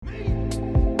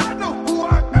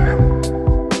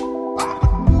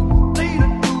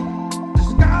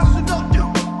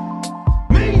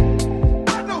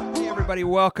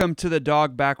welcome to the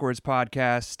Dog Backwards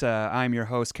podcast. I'm your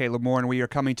host, Caleb Moore, and we are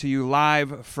coming to you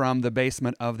live from the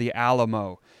basement of the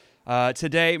Alamo.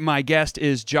 Today, my guest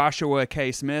is Joshua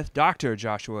K. Smith, Dr.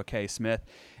 Joshua K. Smith,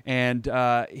 and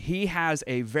he has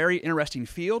a very interesting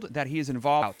field that he is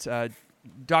involved in.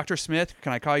 Dr. Smith,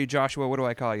 can I call you Joshua? What do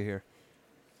I call you here?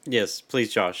 Yes,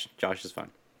 please, Josh. Josh is fine.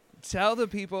 Tell the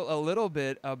people a little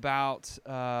bit about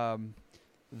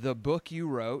the book you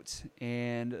wrote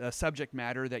and a subject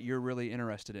matter that you're really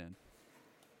interested in.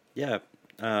 Yeah.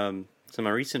 So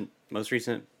my most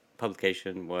recent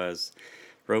publication was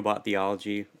Robot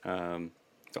Theology,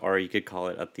 or you could call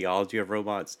it a theology of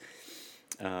robots.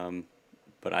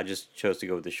 But I just chose to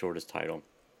go with the shortest title.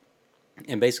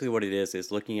 And basically what it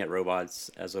is looking at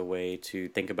robots as a way to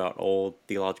think about old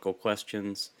theological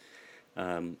questions.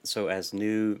 So as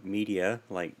new media,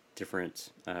 like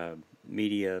different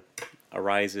media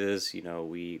arises,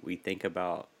 we think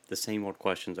about the same old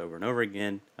questions over and over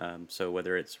again. So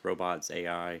whether it's robots,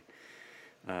 AI,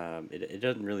 it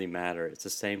doesn't really matter. It's the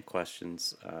same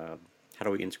questions. How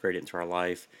do we integrate it into our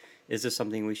life? Is this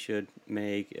something we should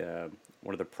make?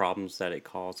 What are the problems that it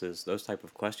causes? Those type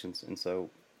of questions. And so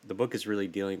the book is really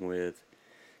dealing with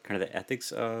kind of the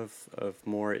ethics of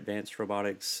more advanced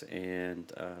robotics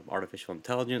and artificial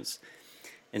intelligence,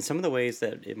 and some of the ways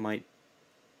that it might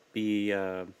be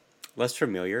less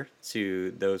familiar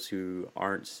to those who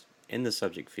aren't in the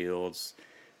subject fields,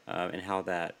 and how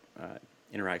that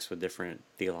interacts with different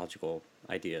theological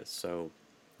ideas. So,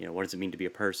 what does it mean to be a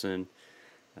person?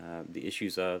 The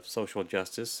issues of social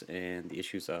justice and the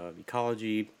issues of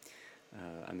ecology.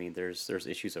 There's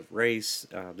issues of race.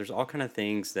 There's all kind of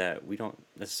things that we don't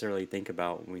necessarily think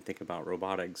about when we think about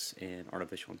robotics and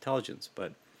artificial intelligence.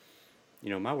 But,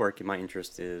 my work and my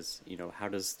interest is, how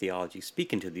does theology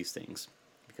speak into these things?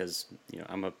 Because,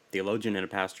 I'm a theologian and a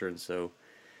pastor, and so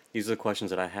these are the questions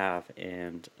that I have.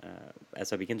 And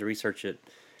as I began to research it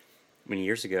many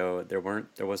years ago, there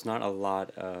was not a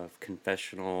lot of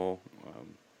confessional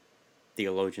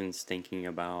theologians thinking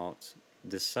about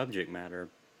this subject matter.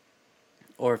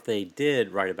 Or if they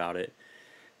did write about it,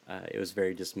 it was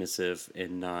very dismissive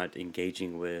and not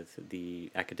engaging with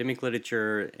the academic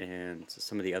literature and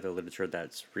some of the other literature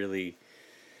that's really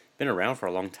been around for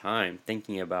a long time,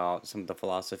 thinking about some of the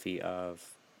philosophy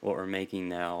of what we're making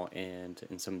now and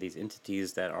some of these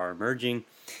entities that are emerging.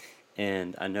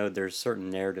 And I know there's certain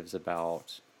narratives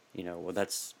about,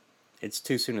 it's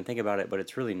too soon to think about it, but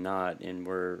it's really not, and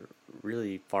we're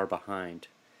really far behind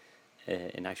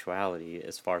in actuality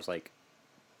as far as like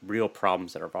real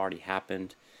problems that have already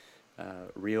happened,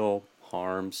 real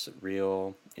harms,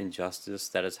 real injustice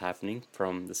that is happening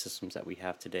from the systems that we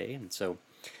have today. And so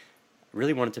I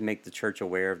really wanted to make the church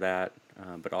aware of that,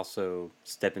 but also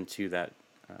step into that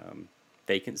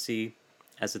vacancy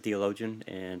as a theologian,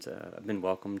 and I've been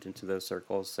welcomed into those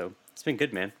circles. So it's been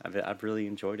good, man. I've really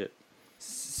enjoyed it.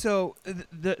 So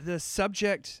the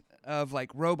subject of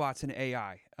like robots and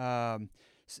AI,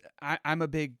 I'm a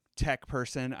big tech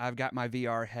person. I've got my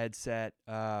VR headset.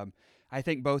 I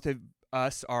think both of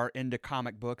us are into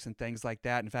comic books and things like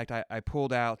that. In fact, I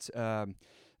pulled out,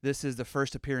 this is the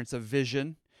first appearance of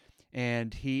Vision,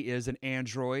 and he is an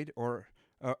android or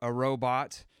a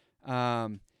robot,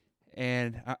 and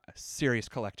a serious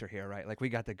collector here, right? Like we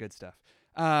got the good stuff.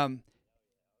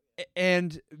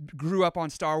 And grew up on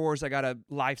Star Wars. I got a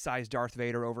life-size Darth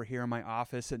Vader over here in my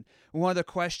office. And one of the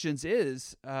questions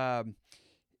is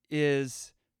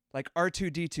like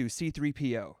R2-D2,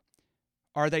 C-3PO,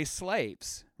 are they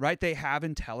slaves, right? They have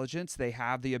intelligence. They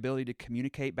have the ability to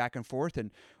communicate back and forth,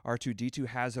 and R2-D2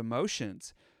 has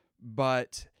emotions,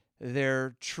 but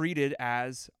they're treated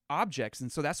as objects.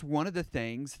 And so that's one of the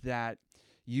things that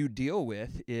you deal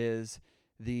with is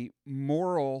the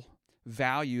moral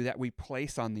value that we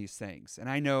place on these things. And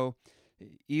I know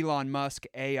Elon Musk,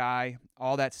 AI,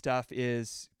 all that stuff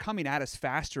is coming at us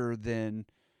faster than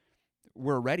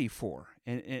we're ready for.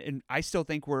 And I still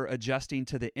think we're adjusting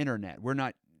to the internet.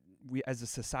 We as a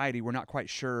society, we're not quite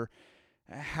sure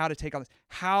how to take on this.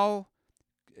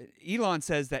 Elon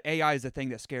says that AI is the thing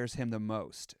that scares him the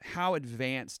most. How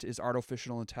advanced is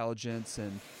artificial intelligence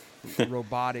and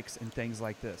robotics and things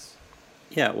like this?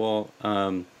 Yeah, well,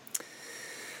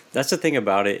 that's the thing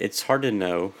about it. It's hard to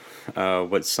know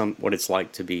what it's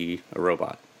like to be a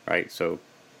robot, right? So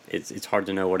it's hard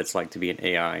to know what it's like to be an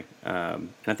AI.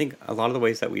 And I think a lot of the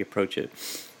ways that we approach it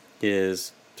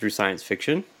is through science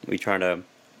fiction. We try to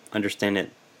understand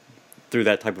it through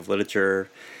that type of literature.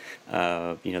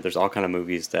 There's all kind of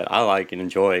movies that I like and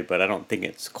enjoy, but I don't think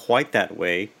it's quite that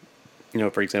way.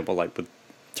 For example, like with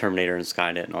Terminator and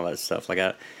Skynet and all that stuff.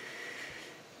 Like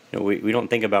we don't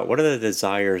think about what are the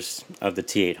desires of the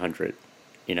T-800.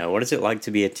 what is it like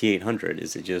to be a T-800?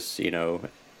 Is it just,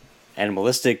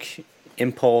 animalistic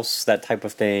impulse, that type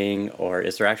of thing, or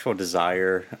is there actual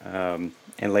desire?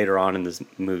 And later on in this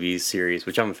movie series,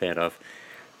 which I'm a fan of,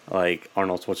 like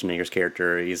Arnold Schwarzenegger's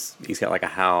character, he's got like a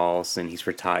house and he's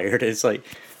retired. It's like,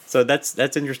 so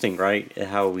that's interesting, right?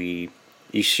 How we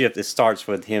shift. It starts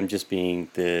with him just being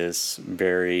this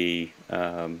very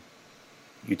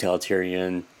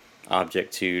utilitarian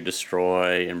object to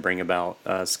destroy and bring about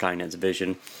Skynet's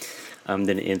vision.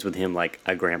 Then it ends with him like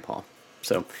a grandpa.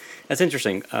 So that's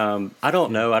interesting. I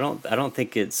don't know. I don't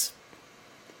think it's.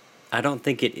 I don't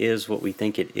think it is what we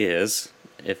think it is.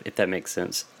 If that makes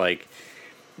sense. Like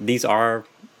these are,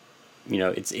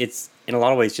 it's in a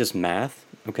lot of ways just math.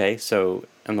 Okay, so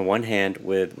on the one hand,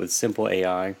 with simple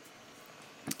AI,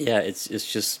 yeah, it's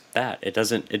just that it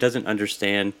doesn't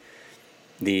understand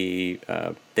the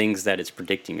things that it's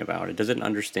predicting about. It doesn't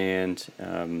understand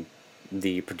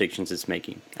the predictions it's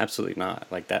making. Absolutely not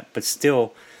like that. But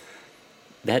still,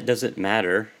 that doesn't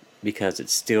matter because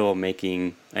it's still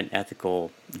making an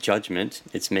ethical judgment.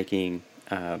 It's making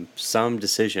some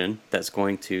decision that's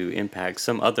going to impact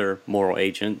some other moral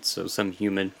agent, so some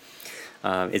human.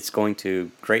 It's going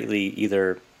to greatly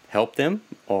either help them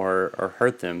or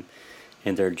hurt them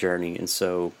in their journey. And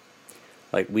so,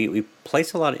 like we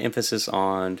place a lot of emphasis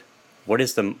on what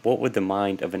would the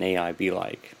mind of an AI be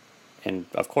like, and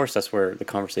of course that's where the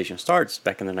conversation starts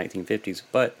back in the 1950s.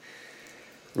 But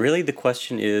really, the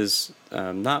question is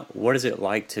not what is it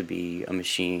like to be a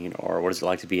machine or what is it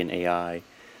like to be an AI,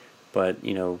 but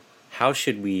how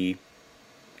should we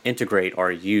integrate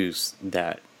or use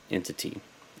that entity?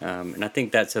 And I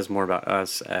think that says more about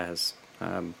us as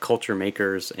culture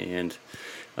makers and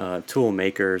tool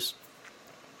makers.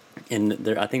 And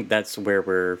I think that's where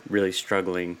we're really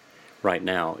struggling right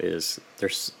now. Is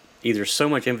there's either so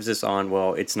much emphasis on,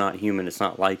 well, it's not human, it's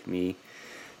not like me,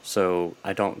 so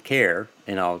I don't care,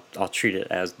 and I'll treat it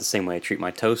as the same way I treat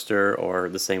my toaster or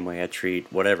the same way I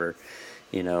treat whatever,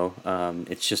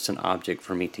 it's just an object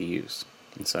for me to use.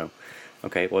 And so,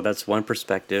 okay, well that's one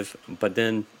perspective, but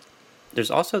then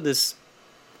there's also this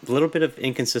little bit of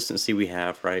inconsistency we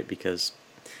have, right? Because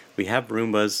we have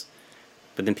Roombas,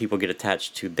 but then people get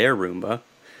attached to their Roomba,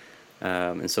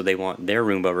 and so they want their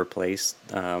Roomba replaced.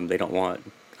 They don't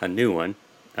want a new one,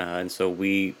 and so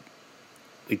we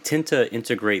tend to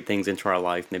integrate things into our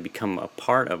life, and they become a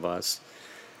part of us.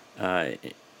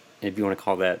 If you want to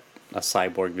call that a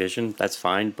cyborg vision, that's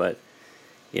fine. But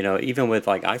even with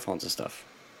like iPhones and stuff,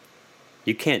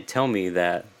 you can't tell me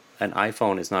that an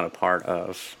iPhone is not a part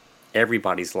of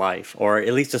everybody's life, or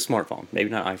at least a smartphone. Maybe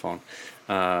not iPhone,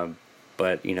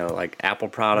 but like Apple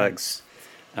products,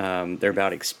 they're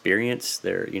about experience.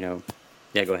 They're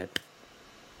yeah. Go ahead.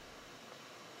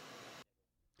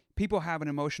 People have an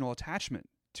emotional attachment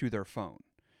to their phone,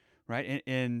 right?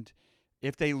 And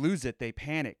if they lose it, they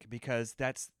panic because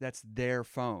that's their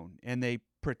phone, and they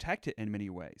protect it in many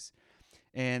ways.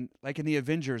 And like in the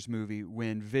Avengers movie,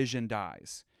 when Vision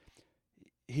dies,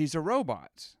 he's a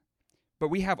robot, but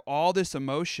we have all this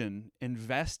emotion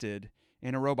invested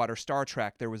in a robot. Or Star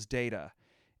Trek, there was Data,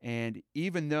 and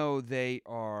even though they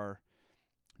are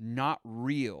not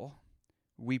real,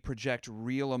 we project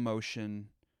real emotion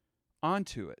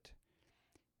onto it.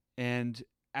 And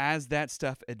as that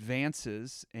stuff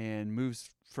advances and moves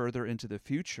further into the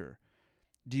future,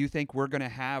 do you think we're going to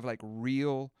have like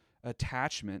real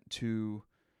attachment to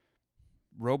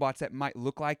robots that might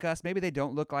look like us? Maybe they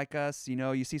don't look like us.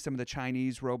 You see some of the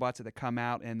Chinese robots that come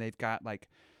out and they've got like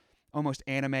almost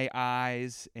anime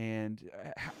eyes. And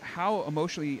how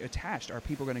emotionally attached are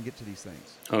people going to get to these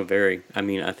things? Oh, very. I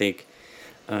mean, I think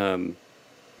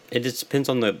it just depends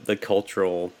on the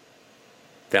cultural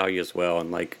value as well,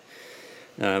 and like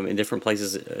in different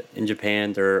places in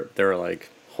Japan, there are like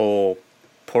whole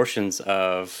portions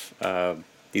of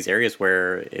these areas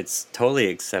where it's totally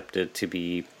accepted to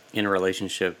be in a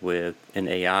relationship with an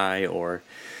AI or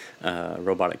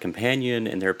robotic companion,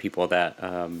 and there are people that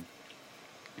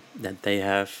that they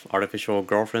have artificial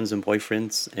girlfriends and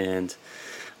boyfriends, and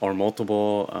or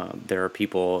multiple. There are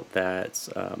people that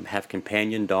have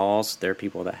companion dolls. There are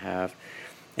people that have,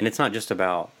 and it's not just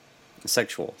about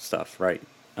sexual stuff, right?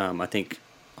 I think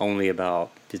only about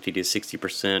 50 to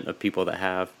 60% of people that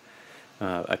have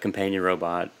a companion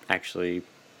robot actually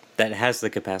that has the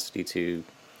capacity to,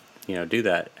 do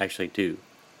that actually do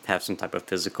have some type of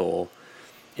physical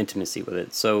intimacy with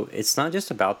it. So it's not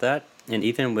just about that. And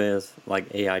even with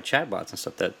like AI chatbots and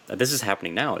stuff, that this is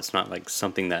happening now. It's not like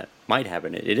something that might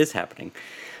happen. It is happening.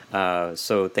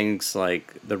 So things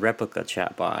like the replica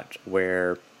chatbot,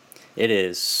 where it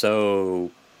is so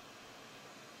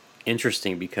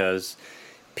interesting because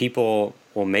people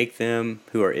will make them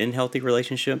who are in healthy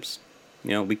relationships.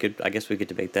 You know, I guess we could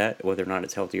debate that whether or not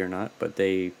it's healthy or not, but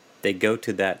they go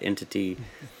to that entity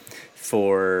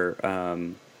for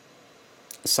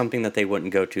something that they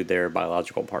wouldn't go to their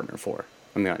biological partner for.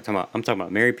 I mean, I'm talking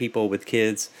about married people with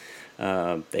kids.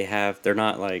 They're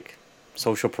not like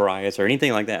social pariahs or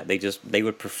anything like that. They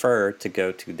would prefer to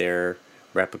go to their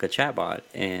replica chatbot,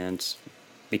 and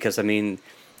because I mean,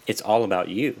 it's all about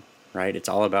you, right? It's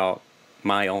all about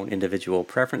my own individual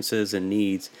preferences and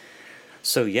needs.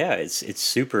 So yeah, it's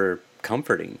super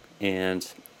comforting, and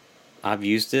I've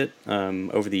used it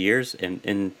over the years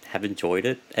and have enjoyed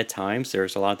it at times.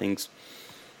 There's a lot of things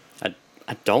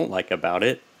I don't like about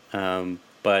it,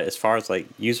 but as far as like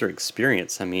user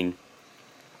experience, I mean,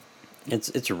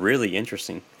 it's really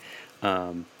interesting,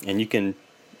 and you can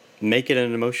make it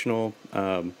an emotional,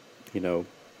 you know,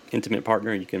 intimate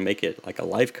partner. You can make it like a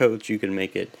life coach. You can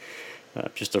make it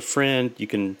just a friend. You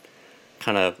can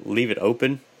kind of leave it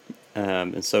open,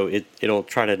 and so it'll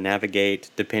try to navigate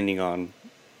depending on,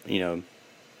 you know,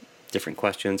 different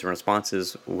questions and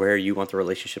responses where you want the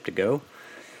relationship to go.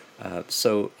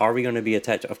 So are we going to be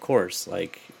attached? Of course,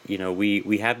 like, you know,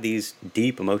 we have these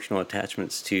deep emotional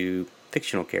attachments to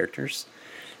fictional characters.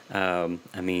 I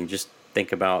mean, just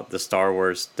think about the Star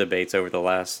Wars debates over the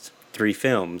last three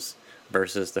films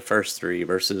versus the first three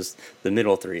versus the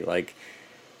middle three. Like,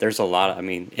 there's a lot of, I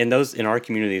mean, in our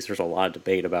communities, there's a lot of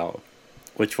debate about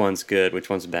which one's good, which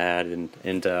one's bad,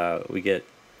 and we get,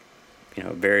 you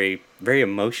know, very very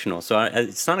emotional. So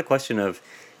it's not a question of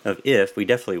if, we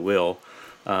definitely will.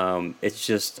 It's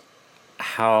just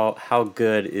how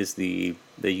good is the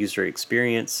user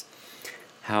experience,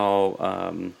 how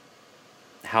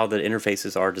the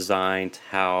interfaces are designed,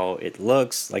 how it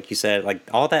looks, like you said, like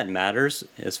all that matters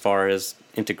as far as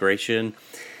integration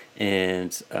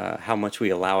and how much we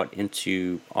allow it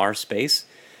into our space.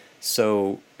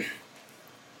 So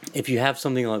if you have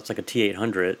something that's like a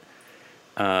T800,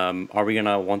 are we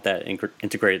gonna want that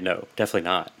integrated? No, definitely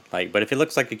not. Like, but if it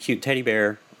looks like a cute teddy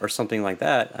bear or something like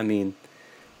that, I mean,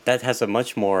 that has a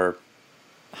much more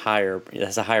it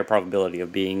has a higher probability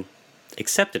of being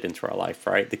accepted into our life,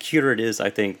 right? The cuter it is, I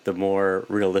think, the more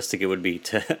realistic it would be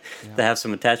to to have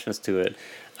some attachments to it.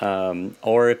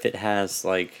 Or if it has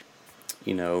like,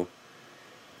 you know,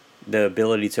 the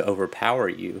ability to overpower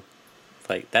you,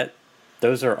 like that,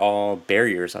 those are all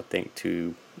barriers, I think,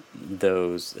 to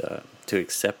those to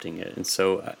accepting it. And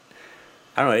so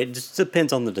I don't know, it just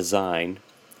depends on the design.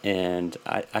 And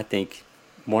I think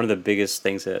one of the biggest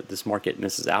things that this market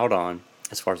misses out on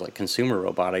as far as like consumer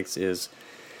robotics is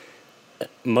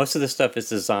most of this stuff is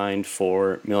designed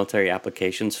for military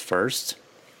applications first.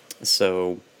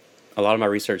 So a lot of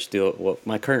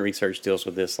my current research deals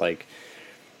with this, like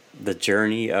the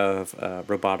journey of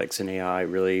robotics and AI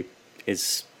really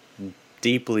is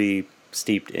deeply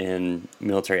steeped in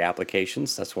military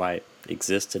applications. That's why it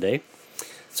exists today.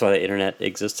 That's why the internet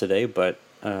exists today. But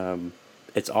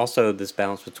it's also this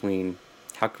balance between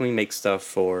how can we make stuff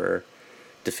for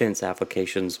defense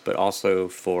applications, but also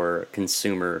for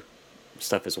consumer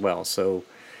stuff as well. So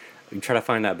we try to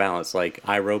find that balance. Like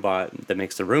iRobot that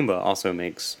makes the Roomba also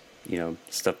makes, you know,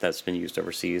 stuff that's been used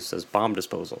overseas as bomb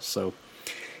disposal. So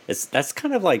that's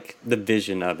kind of like the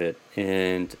vision of it,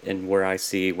 and where I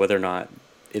see whether or not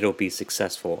it'll be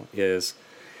successful is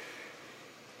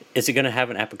it going to have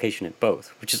an application in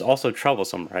both, which is also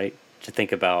troublesome, right? To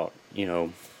think about, you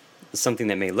know, something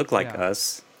that may look like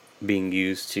us being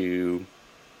used to,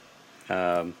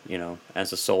 you know,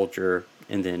 as a soldier,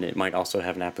 and then it might also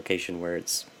have an application where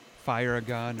it's fire a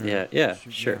gun. Or yeah,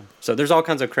 sure. Yeah. So there's all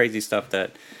kinds of crazy stuff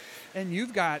that. And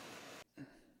you've got.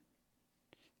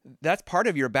 That's part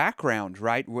of your background,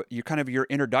 right? You kind of your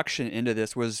introduction into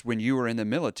this was when you were in the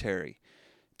military.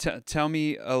 Tell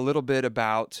me a little bit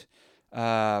about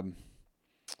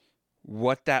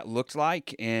what that looked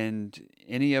like and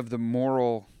any of the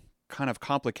moral kind of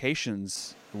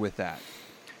complications with that.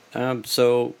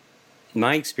 So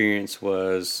my experience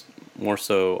was more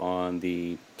so on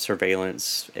the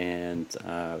surveillance, and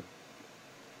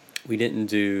we didn't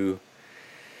do.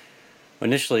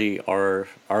 Initially, our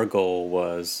goal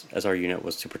was, as our unit,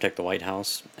 was to protect the White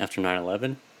House after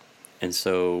 9/11. And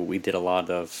so we did a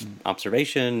lot of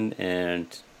observation,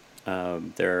 and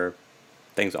there are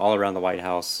things all around the White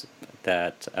House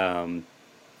that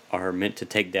are meant to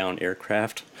take down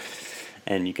aircraft,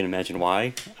 and you can imagine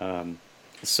why.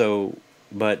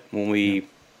 But when we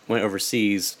went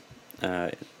overseas,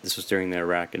 this was during the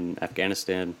Iraq and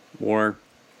Afghanistan war,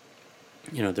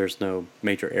 you know, there's no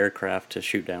major aircraft to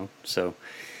shoot down. So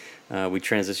we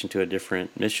transitioned to a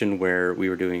different mission where we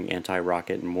were doing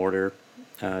anti-rocket and mortar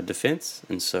defense.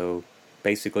 And so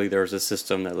basically there was a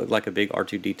system that looked like a big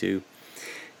R2D2,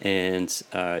 and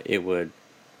it would,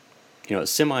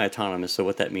 it's semi-autonomous. So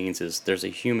what that means is there's a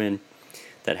human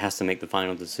that has to make the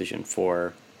final decision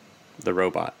for the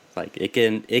robot. Like it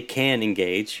can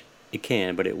engage,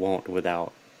 but it won't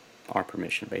without our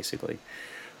permission, basically.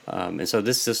 And so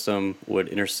this system would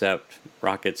intercept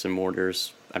rockets and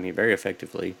mortars, very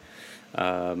effectively.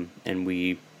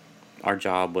 And our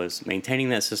job was maintaining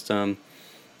that system,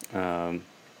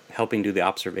 helping do the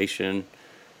observation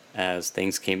as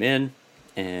things came in,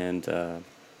 and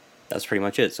that's pretty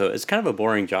much it. So it's kind of a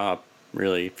boring job,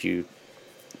 really.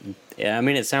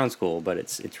 It sounds cool, but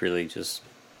it's really just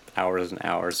hours and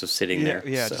hours of sitting there.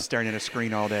 Yeah, so. Just staring at a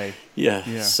screen all day.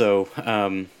 Yeah. So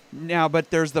now,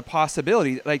 but there's the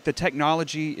possibility, like the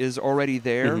technology is already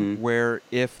there, where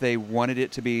if they wanted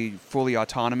it to be fully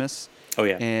autonomous,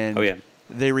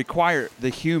 they require the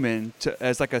human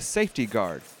as like a safety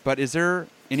guard. But is there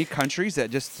any countries that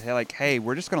just say like, hey,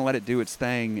 we're just going to let it do its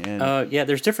thing? And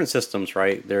there's different systems,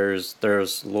 right? There's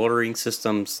loitering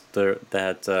systems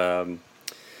that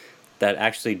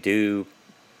actually do.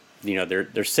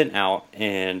 They're sent out,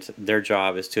 and their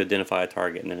job is to identify a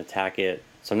target and then attack it.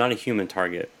 So not a human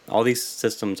target. All these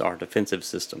systems are defensive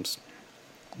systems.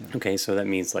 Yeah. Okay, so that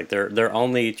means like they're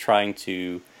only trying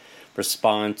to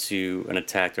respond to an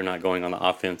attack. They're not going on the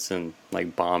offense and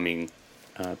like bombing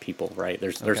people, right?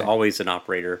 There's always an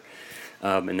operator,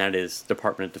 and that is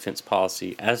Department of Defense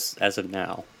policy as of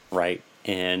now, right?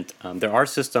 And there are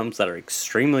systems that are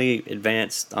extremely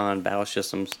advanced on battle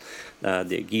systems.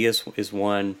 The Aegis is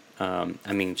one.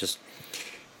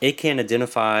 It can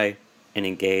identify and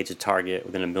engage a target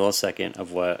within a millisecond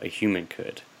of what a human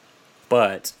could.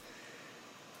 But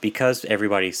because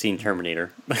everybody's seen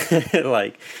Terminator,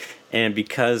 and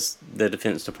because the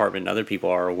Defense Department and other people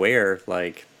are aware,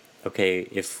 like, okay,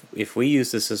 if we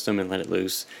use this system and let it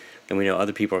loose, then we know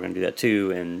other people are going to do that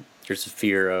too, and there's a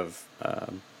fear of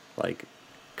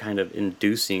kind of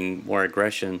inducing more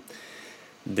aggression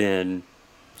than,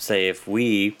 say, if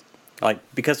we,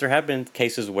 because there have been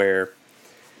cases where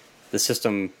the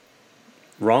system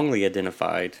wrongly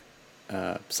identified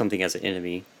something as an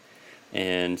enemy,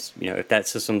 and if that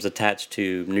system's attached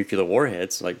to nuclear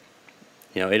warheads,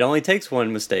 it only takes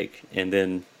one mistake, and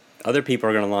then other people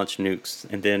are going to launch nukes,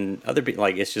 and then other people,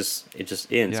 it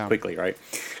just ends quickly, right?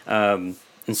 And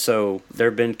so there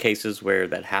have been cases where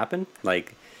that happened,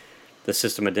 like the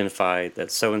system identified that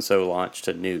so and so launched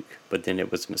a nuke, but then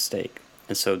it was a mistake,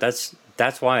 and so that's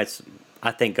why it's,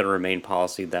 I think, going to remain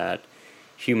policy that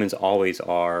humans always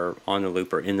are on the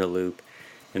loop or in the loop,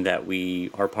 and that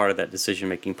we are part of that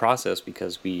decision-making process,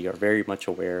 because we are very much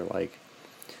aware,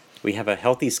 we have a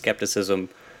healthy skepticism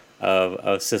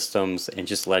of systems and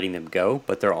just letting them go.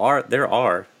 But there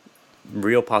are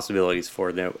real possibilities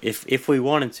for them if we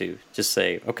wanted to just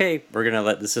say, okay, we're going to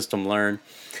let the system learn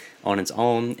on its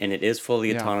own, and it is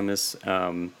fully autonomous.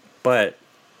 But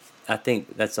I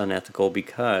think that's unethical,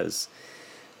 because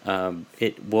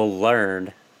it will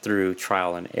learn through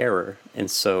trial and error, and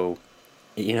so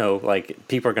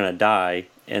people are going to die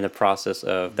in the process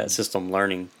of that system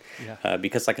learning,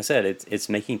 because like I said, it's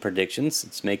making predictions,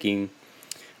 it's making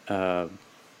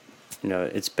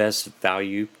its best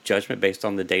value judgment based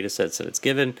on the data sets that it's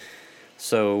given.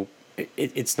 So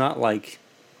it's not like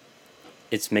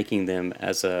it's making them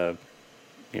as a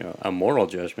moral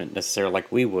judgment necessarily,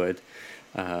 like we would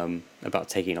about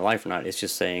taking a life or not. It's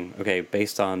just saying, okay,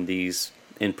 based on these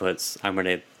inputs,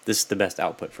 this is the best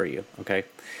output for you, okay?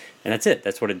 And that's it.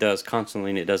 That's what it does constantly,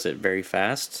 and it does it very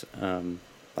fast,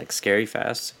 scary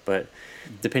fast, but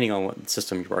depending on what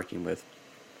system you're working with.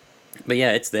 But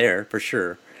yeah, it's there for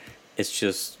sure. It's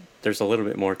just there's a little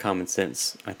bit more common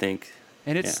sense, I think.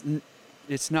 And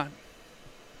it's not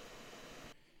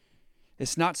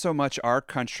so much our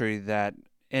country that,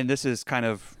 and this is kind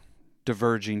of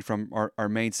diverging from our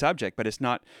main subject, but it's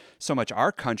not so much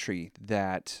our country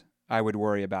that I would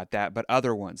worry about that, but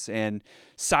other ones. And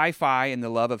sci-fi and the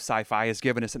love of sci-fi has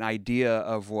given us an idea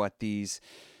of what these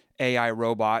AI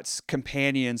robots,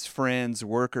 companions, friends,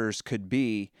 workers could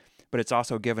be, but it's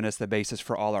also given us the basis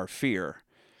for all our fear.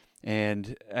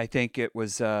 And I think it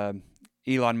was Elon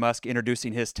Musk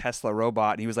introducing his Tesla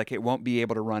robot, and he was like, it won't be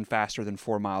able to run faster than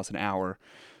 4 miles an hour,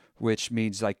 which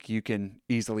means you can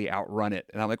easily outrun it.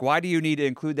 And I'm like, why do you need to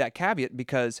include that caveat?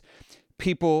 Because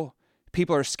people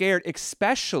are scared,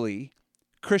 especially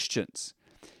Christians.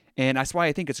 And that's why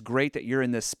I think it's great that you're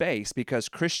in this space, because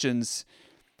Christians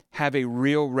have a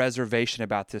real reservation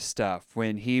about this stuff.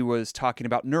 When he was talking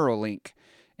about Neuralink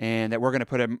and that we're going to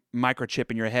put a microchip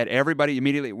in your head, everybody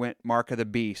immediately went Mark of the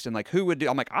Beast. And who would do?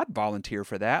 I'm like, I'd volunteer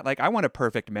for that. I want a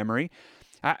perfect memory.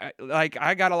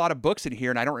 I got a lot of books in here,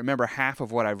 and I don't remember half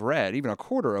of what I've read, even a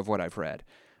quarter of what I've read.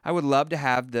 I would love to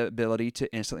have the ability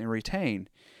to instantly retain.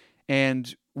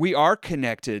 And we are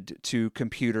connected to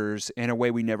computers in a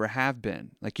way we never have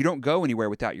been. Like, you don't go anywhere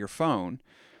without your phone.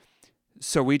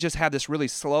 So we just have this really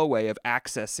slow way of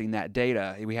accessing that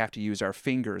data. We have to use our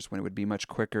fingers when it would be much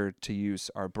quicker to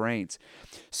use our brains.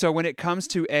 So when it comes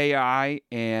to AI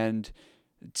and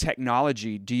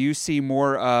technology, do you see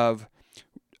more of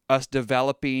us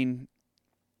developing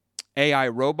AI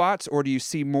robots, or do you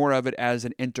see more of it as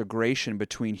an integration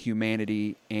between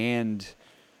humanity and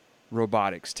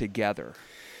robotics together?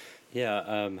 Yeah,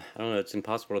 I don't know. It's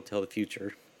impossible to tell the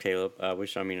future, Caleb. I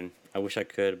wish I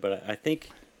could, but I think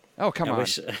Oh, come I on.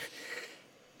 wish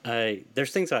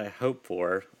there's things I hope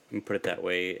for, and put it that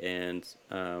way. And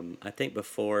I think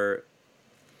before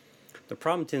the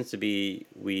problem tends to be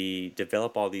we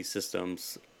develop all these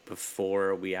systems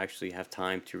before we actually have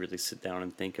time to really sit down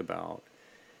and think about,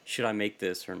 should I make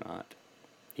this or not?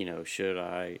 Should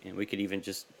I? And we could even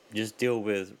just deal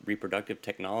with reproductive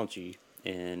technology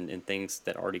and things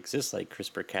that already exist, like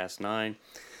CRISPR-Cas9,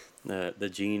 the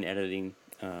gene editing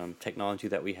technology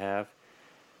that we have.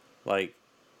 Like,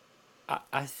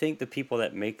 I think the people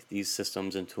that make these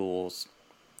systems and tools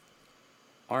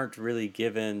aren't really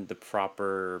given the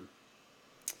proper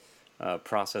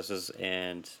processes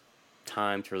and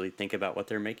time to really think about what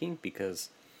they're making, because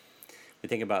we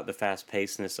think about the fast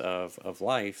pacedness of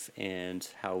life and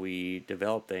how we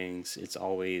develop things. It's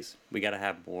always, we got to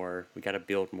have more, we got to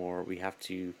build more, we have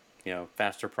to,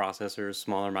 faster processors,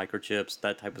 smaller microchips,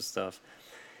 that type of stuff.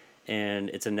 And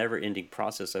it's a never ending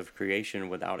process of creation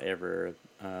without ever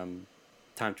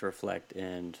time to reflect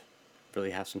and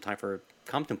really have some time for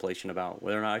contemplation about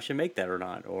whether or not I should make that or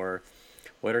not, or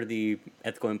what are the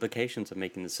ethical implications of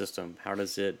making the system. How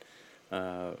does it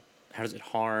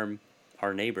harm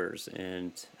our neighbors,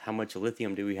 and how much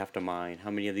lithium do we have to mine?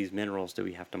 How many of these minerals do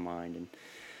we have to mine?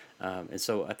 And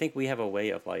so I think we have a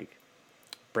way of like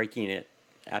breaking it,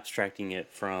 abstracting it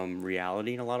from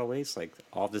reality in a lot of ways. Like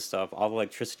all this stuff, all the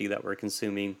electricity that we're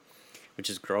consuming,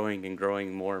 which is growing and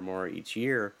growing more and more each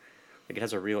year, like it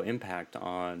has a real impact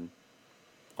on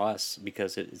us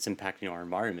because it's impacting our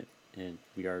environment, and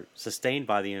we are sustained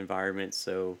by the environment.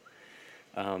 So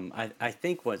I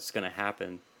think what's going to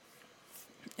happen,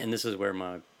 and this is where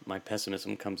my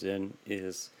pessimism comes in,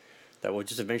 is that we'll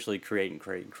just eventually create and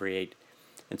create and create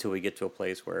until we get to a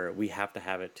place where we have to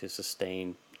have it to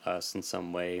sustain us in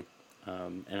some way.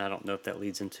 And I don't know if that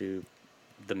leads into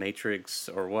the Matrix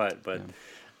or what, but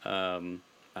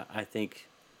I think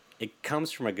it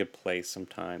comes from a good place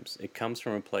sometimes. It comes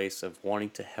from a place of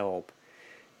wanting to help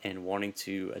and wanting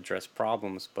to address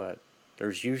problems, but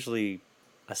there's usually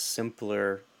a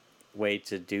simpler way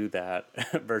to do that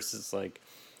versus like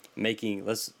making,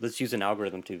 let's use an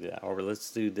algorithm to do that, or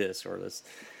let's do this, or let's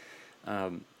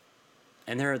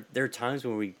and there are times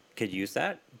when we could use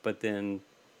that, but then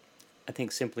I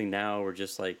think simply now we're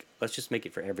just like, let's just make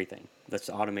it for everything. Let's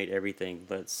automate everything.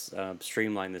 Let's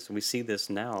streamline this. And we see this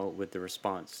now with the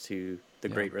response to the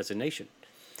Great Resignation.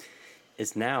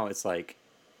 It's like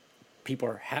people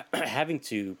are having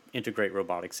to integrate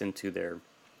robotics into their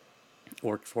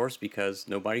workforce because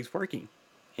nobody's working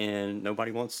and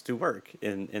nobody wants to work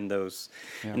in those.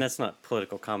 And that's not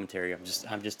political commentary. I'm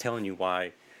just telling you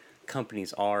why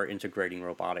companies are integrating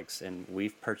robotics, and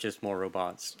we've purchased more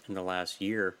robots in the last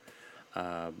year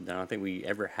than I think we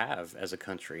ever have as a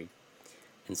country.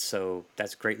 And so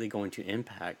that's greatly going to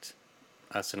impact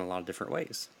us in a lot of different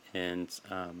ways. And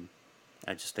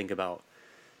I just think about,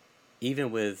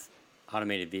 even with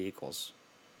automated vehicles,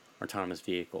 autonomous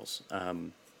vehicles,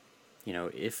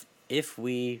 if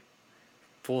we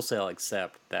full sail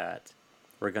accept that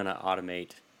we're going to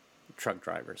automate truck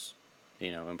drivers,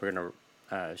 and we're going to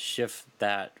shift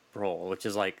that role, which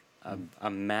is like a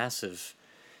massive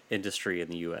industry in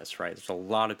the U.S., right? There's a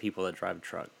lot of people that drive a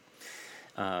truck.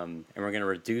 And we're going to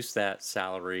reduce that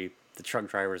salary. The truck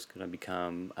driver is going to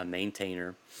become a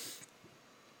maintainer.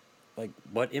 Like,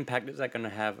 what impact is that going to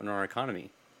have on our economy?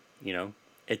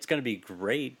 It's going to be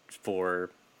great for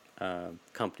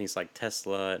companies like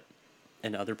Tesla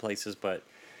and other places, but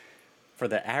for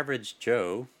the average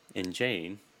Joe and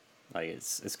Jane, like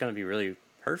it's going to be really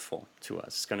hurtful to us.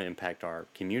 It's going to impact our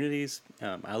communities.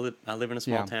 I live in a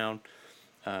small town,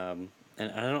 and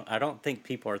I don't think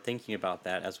people are thinking about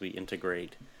that as we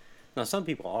integrate. Now, some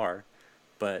people are,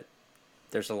 but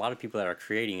there's a lot of people that are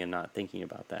creating and not thinking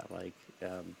about that. Like,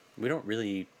 we don't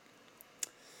really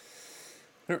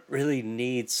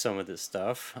need some of this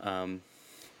stuff,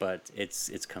 but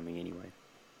it's coming anyway.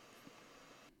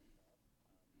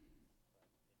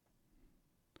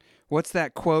 What's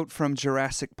that quote from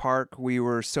Jurassic Park? We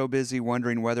were so busy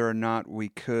wondering whether or not we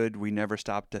could, we never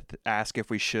stopped to ask if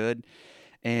we should.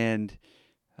 And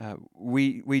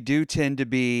we do tend to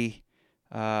be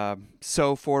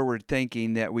so forward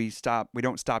thinking that we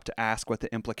don't stop to ask what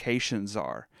the implications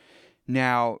are.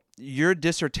 Now, your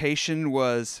dissertation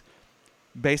was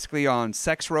basically on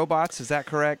sex robots, is that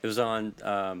correct? It was on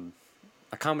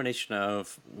a combination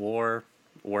of war,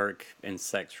 work, and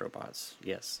sex robots.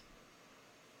 Yes.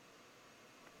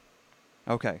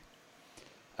 Okay.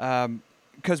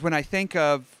 Because when I think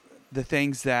of the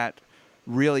things that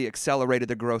really accelerated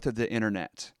the growth of the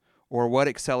internet, or what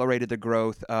accelerated the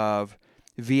growth of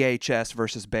VHS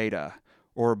versus beta,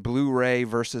 or Blu-ray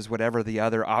versus whatever the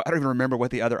other, I don't even remember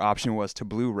what the other option was to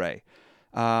Blu-ray.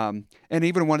 And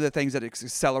even one of the things that is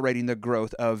accelerating the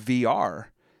growth of VR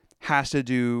has to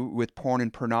do with porn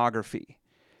and pornography.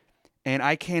 And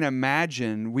I can't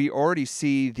imagine, we already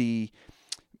see the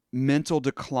mental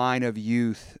decline of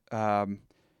youth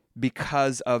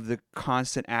because of the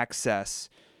constant access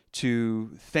to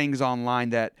things online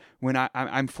that when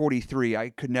I'm 43, I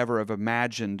could never have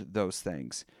imagined those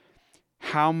things.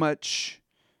 How much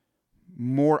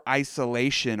more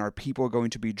isolation are people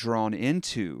going to be drawn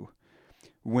into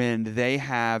when they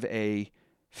have a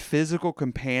physical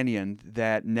companion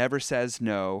that never says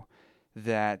no,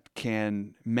 that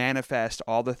can manifest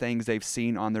all the things they've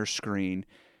seen on their screen,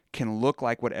 can look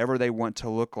like whatever they want to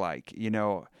look like?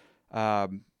 You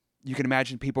can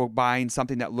imagine people buying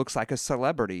something that looks like a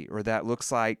celebrity or that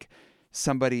looks like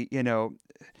somebody,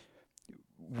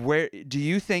 where do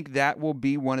you think that will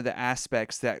be one of the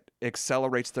aspects that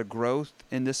accelerates the growth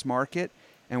in this market?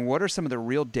 And what are some of the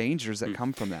real dangers that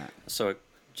come from that? So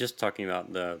just talking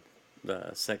about the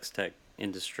sex tech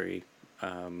industry,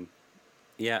 I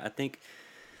think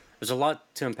there's a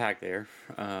lot to unpack there.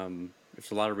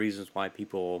 There's a lot of reasons why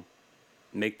people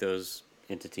make those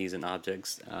entities and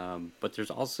objects, but there's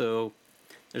a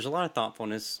lot of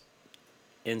thoughtfulness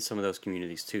in some of those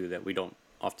communities too that we don't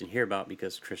often hear about,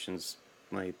 because Christians,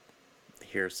 when they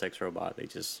hear sex robot, they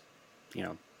just,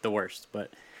 the worst. But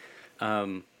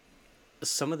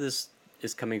some of this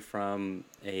is coming from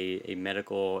a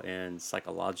medical and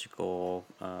psychological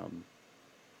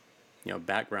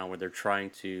background, where they're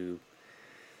trying to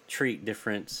treat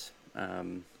different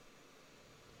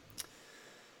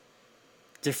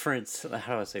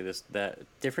how do I say this, that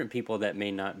different people that may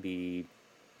not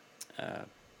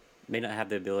have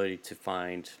the ability to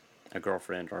find a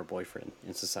girlfriend or a boyfriend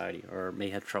in society, or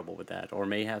may have trouble with that, or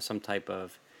may have some type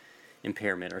of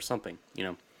impairment or something.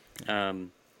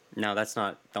 Now that's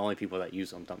not the only people that use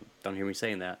them. Don't hear me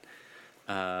saying that.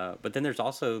 But then there's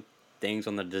also things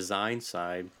on the design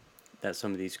side that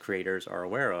some of these creators are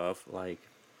aware of, like,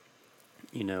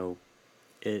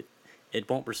 it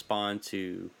won't respond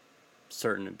to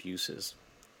certain abuses,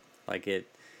 like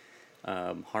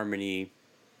Harmony,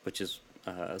 which is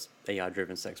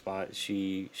AI-driven sex bot.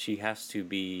 She has to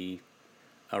be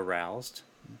aroused.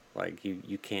 Like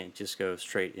you can't just go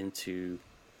straight into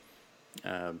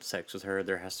sex with her.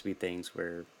 There has to be things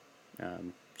where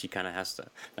she kind of has to.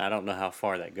 I don't know how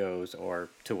far that goes or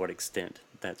to what extent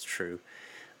that's true,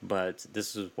 but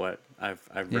this is what I've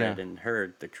read and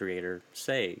heard the creator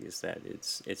say, is that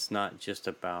it's not just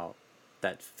about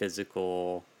that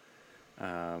physical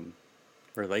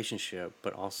relationship,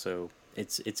 but also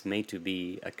it's made to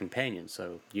be a companion.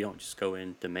 So you don't just go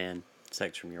in, demand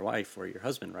sex from your wife or your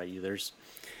husband, right? There's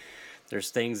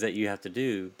things that you have to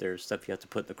do. There's stuff you have to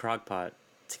put in the crock pot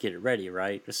to get it ready,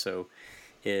 right? So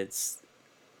there's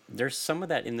some of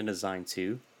that in the design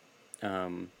too.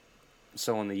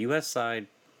 So on the U.S. side,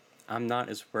 I'm not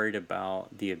as worried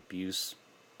about the abuse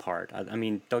part. I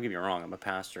mean, don't get me wrong. I'm a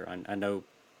pastor. I know.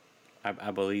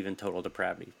 I believe in total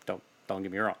depravity. Don't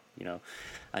get me wrong.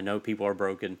 I know people are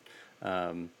broken.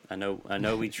 I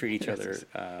know we treat each other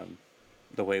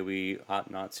the way we ought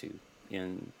not to,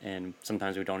 and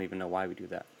sometimes we don't even know why we do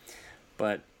that.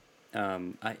 But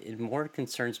it more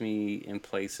concerns me in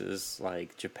places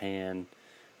like Japan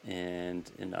and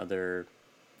in other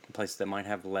places that might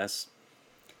have less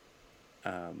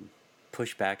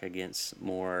pushback against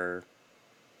more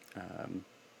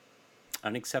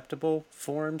unacceptable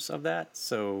forms of that.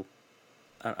 So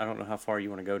I don't know how far you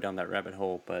want to go down that rabbit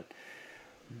hole, but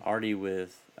already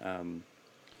with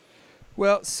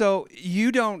well, so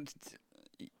you don't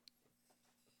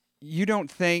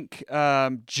think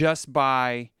just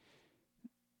by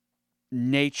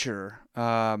nature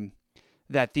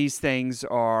that these things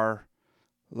are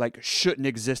shouldn't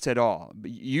exist at all.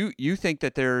 You think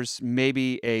that there's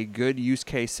maybe a good use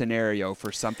case scenario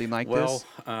for something like this?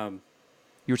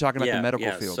 You were talking about the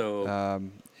medical field. So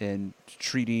in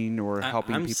treating or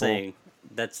helping I'm people. saying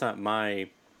that's not my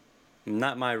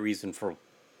reason for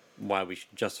why we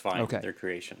should justify Okay. their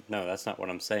creation. No, that's not what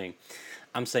I'm saying.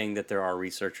 I'm saying that there are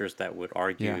researchers that would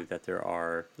argue Yeah. that there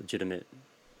are legitimate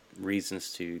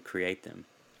reasons to create them.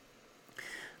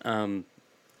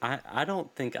 I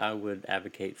don't think I would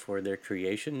advocate for their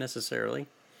creation necessarily.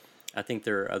 I think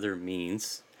there are other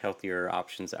means, healthier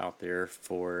options out there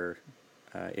for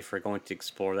if we're going to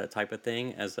explore that type of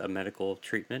thing as a medical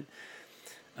treatment.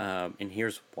 And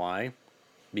here's why.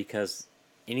 Because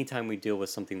anytime we deal with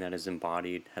something that is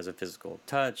embodied, has a physical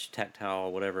touch,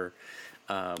 tactile, whatever.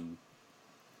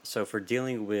 So if we're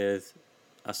dealing with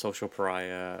a social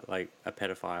pariah, like a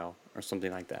pedophile or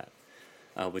something like that,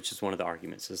 which is one of the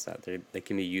arguments, is that they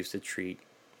can be used to treat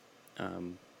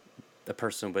a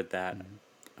person with that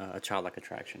a childlike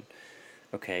attraction.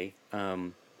 Okay.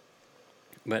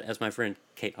 But as my friend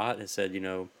Kate Ott has said,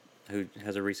 who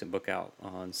has a recent book out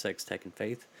on sex, tech, and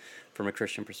faith from a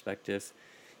Christian perspective,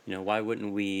 why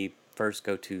wouldn't we first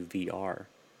go to VR,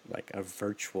 like a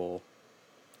virtual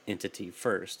entity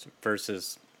first,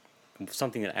 versus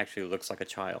something that actually looks like a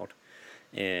child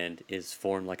and is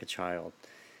formed like a child?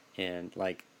 And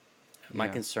like, my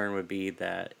concern would be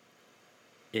that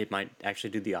it might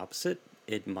actually do the opposite.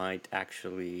 It might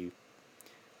actually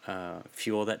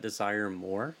fuel that desire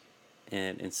more,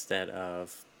 and instead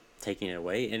of taking it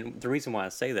away. And the reason why I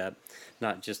say that,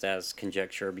 not just as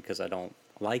conjecture because I don't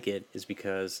like it, is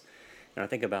because I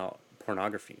think about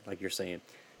pornography, like you're saying.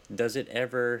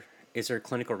 Is there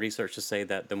clinical research to say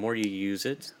that the more you use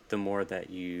it, the more that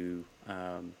you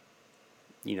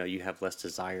have less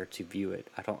desire to view it?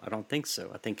 I don't think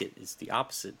so. I think it is the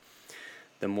opposite.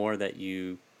 The more that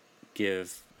you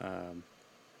give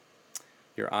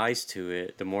your eyes to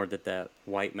it, the more that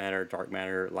white matter, dark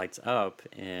matter lights up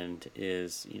and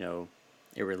is,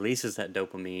 it releases that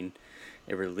dopamine.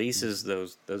 It releases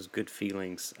those good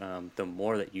feelings, the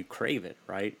more that you crave it,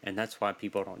 right? And that's why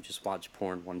people don't just watch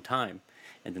porn one time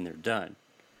and then they're done,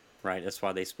 right? That's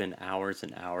why they spend hours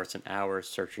and hours and hours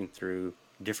searching through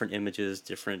different images,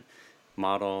 different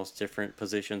models, different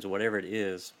positions, whatever it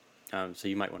is. So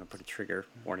you might want to put a trigger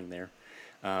warning there.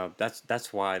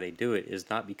 That's why they do it, is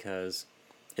not because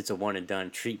it's a one and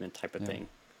done treatment type of thing,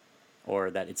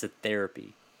 or that it's a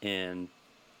therapy. And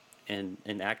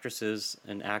actresses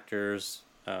and actors,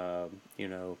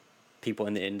 people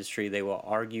in the industry, they will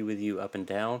argue with you up and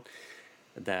down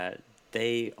that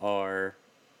they are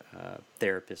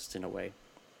therapists in a way.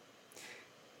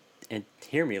 And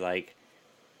hear me, like,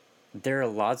 there are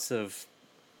lots of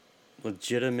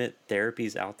legitimate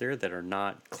therapies out there that are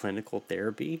not clinical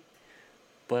therapy,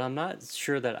 but I'm not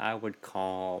sure that I would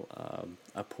call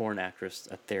a porn actress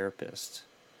a therapist.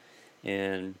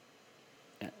 And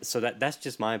so that's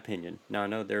just my opinion. Now, I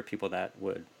know there are people that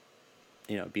would,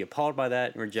 be appalled by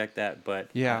that and reject that, but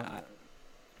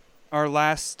our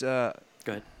last go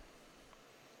ahead.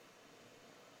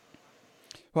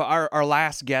 Well, our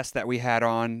last guest that we had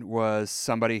on was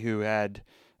somebody who had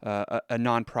a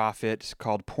nonprofit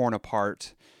called Porn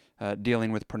Apart,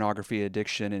 dealing with pornography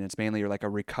addiction, and it's mainly like a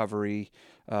recovery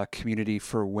community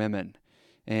for women.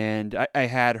 And I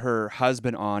had her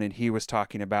husband on, and he was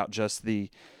talking about just the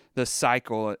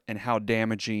cycle and how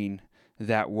damaging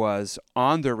that was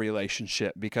on their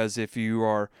relationship. Because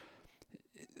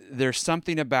there's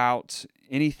something about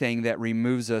anything that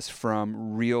removes us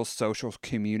from real social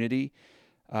community,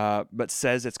 but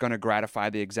says it's going to gratify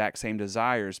the exact same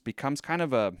desires, becomes kind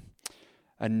of a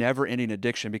never-ending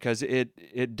addiction, because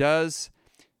it does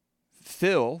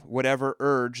fill whatever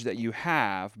urge that you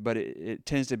have, but it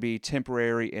tends to be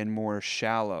temporary and more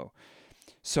shallow.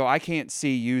 So I can't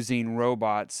see using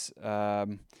robots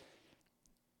in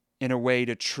a way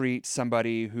to treat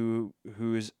somebody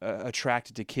who's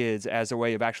attracted to kids as a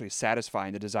way of actually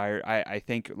satisfying the desire. I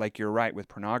think, like you're right, with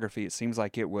pornography, it seems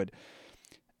like it would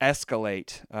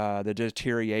escalate the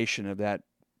deterioration of that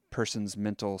person's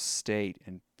mental state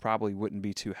and probably wouldn't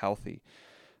be too healthy.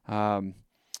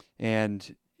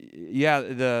 And yeah,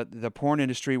 the porn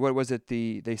industry, what was it?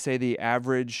 They say the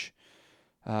average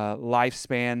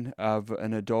lifespan of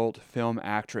an adult film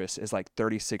actress is like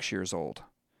 36 years old.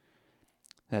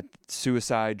 That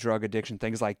suicide, drug addiction,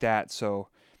 things like that. So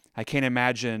I can't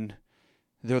imagine,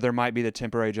 though there might be the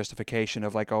temporary justification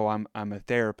of like, oh, I'm a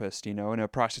therapist, and a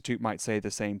prostitute might say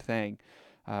the same thing.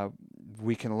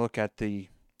 We can look at the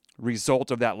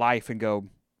result of that life and go,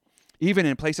 even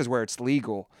in places where it's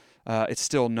legal, it's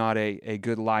still not a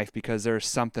good life, because there's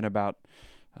something about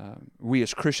we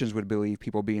as Christians would believe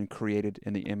people being created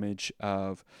in the image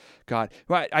of God.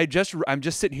 Well, I'm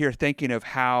just sitting here thinking of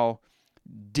how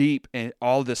deep and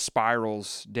all the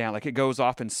spirals down. Like it goes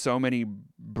off in so many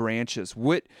branches.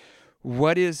 What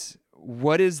is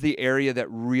the area that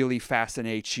really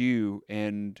fascinates you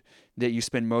and that you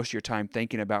spend most of your time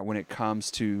thinking about when it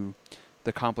comes to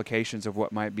the complications of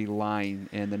what might be lying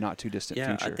in the not too distant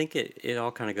Yeah, I future? think it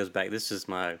all kind of goes back. This is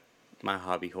my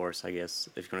hobby horse, I guess,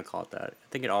 if you want to call it that. I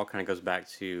think it all kind of goes back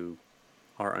to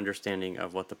our understanding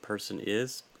of what the person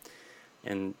is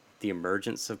and the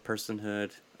emergence of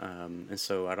personhood. And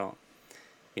so I don't,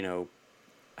 you know,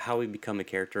 how we become a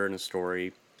character in a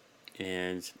story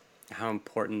and how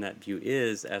important that view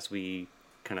is as we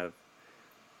kind of,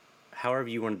 however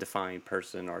you want to define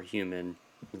person or human.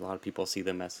 A lot of people see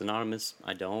them as synonymous.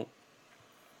 I don't,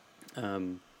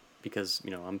 because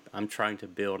I'm trying to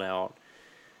build out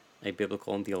a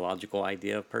biblical and theological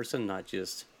idea of person, not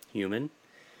just human.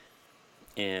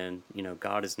 And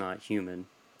God is not human.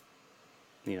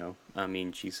 I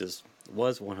mean, Jesus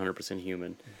was 100%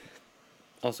 human,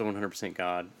 also 100%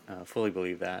 God. Fully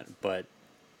believe that, but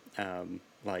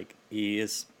like he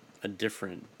is a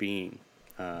different being,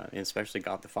 and especially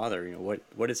God the Father.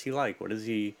 What is he like? What is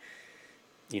he?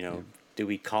 Yeah. Do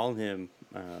we call him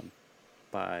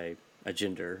by a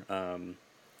gender?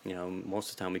 Most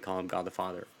of the time we call him God the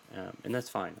Father, and that's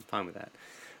fine. I'm fine with that.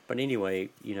 But anyway,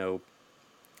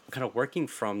 kind of working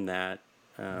from that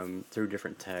through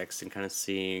different texts and kind of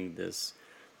seeing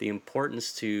the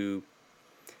importance to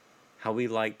how we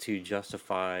like to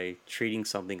justify treating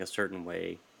something a certain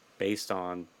way based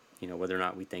on whether or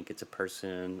not we think it's a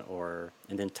person,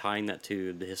 and then tying that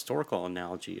to the historical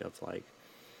analogy of like,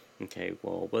 okay,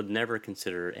 well, we'll never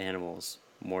consider animals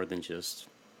more than just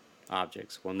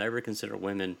objects. We'll never consider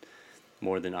women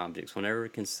more than objects. We'll never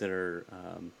consider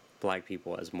black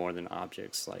people as more than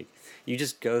objects. Like, you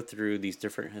just go through these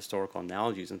different historical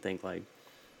analogies and think like,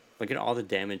 look at all the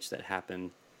damage that happened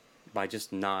by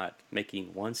just not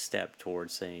making one step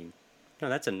towards saying, no,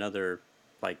 that's another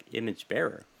like image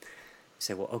bearer. You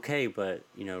say, well, okay, but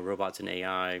robots and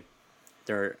AI,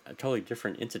 they're a totally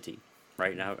different entity,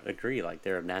 right? And I would agree, like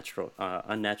they're a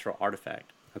unnatural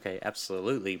artifact. Okay,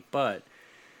 absolutely, but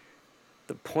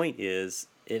the point is,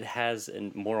 it has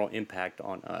a moral impact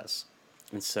on us,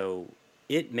 and so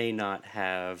it may not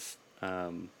have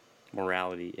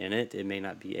morality in it. It may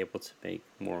not be able to make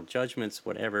moral judgments,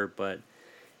 whatever. But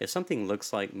if something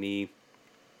looks like me,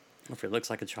 or if it looks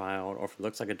like a child, or if it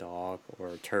looks like a dog or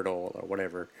a turtle or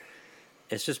whatever,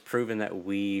 it's just proven that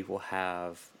we will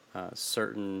have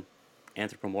certain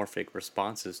anthropomorphic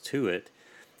responses to it.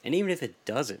 And if it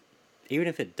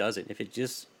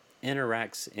just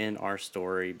interacts in our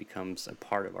story, becomes a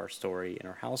part of our story, in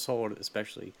our household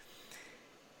especially,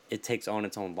 it takes on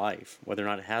its own life. Whether or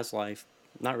not it has life,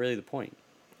 not really the point.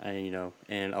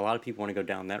 And a lot of people want to go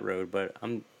down that road, but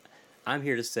I'm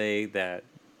here to say that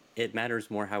it matters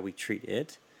more how we treat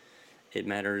it. It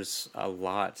matters a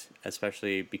lot,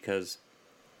 especially because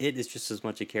it is just as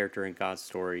much a character in God's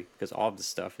story, because all of this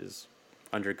stuff is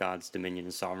under God's dominion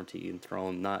and sovereignty and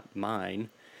throne, not mine.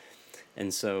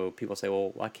 And so people say,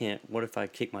 well, what if I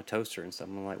kick my toaster and stuff?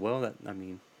 I'm like, well,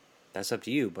 that's up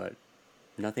to you, but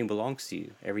nothing belongs to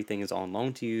you. Everything is on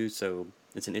loan to you, so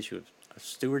it's an issue of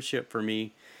stewardship for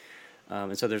me.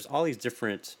 And so there's all these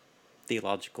different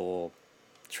theological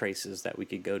traces that we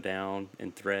could go down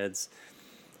in threads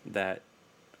that...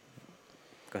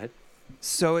 Go ahead.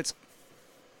 So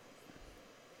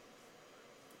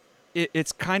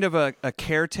it's kind of a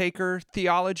caretaker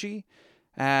theology,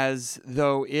 as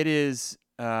though it is,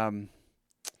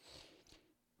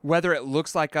 whether it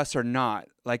looks like us or not.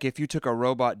 Like if you took a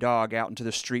robot dog out into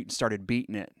the street and started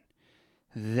beating it,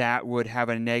 that would have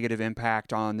a negative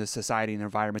impact on the society and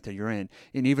environment that you're in.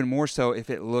 And even more so if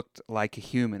it looked like a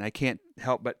human. I can't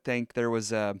help but think there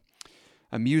was a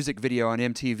music video on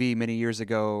MTV many years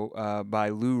ago by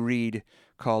Lou Reed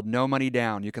called No Money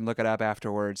Down. You can look it up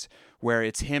afterwards, where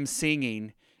it's him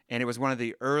singing, and it was one of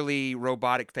the early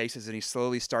robotic faces, and he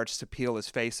slowly starts to peel his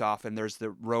face off, and there's the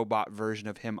robot version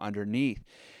of him underneath.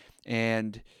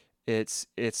 And it's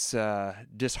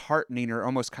disheartening or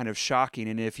almost kind of shocking.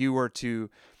 And if you were to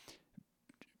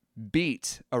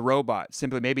beat a robot,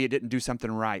 simply maybe it didn't do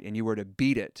something right, and you were to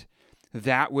beat it,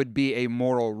 that would be a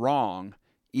moral wrong,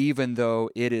 even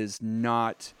though it is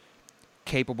not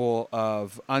capable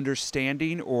of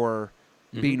understanding or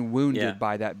being wounded Yeah.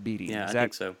 by that beating. Yeah, Is I that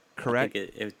think so. correct? I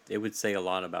think it would say a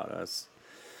lot about us,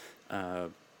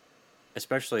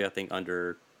 especially I think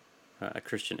under a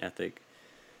Christian ethic,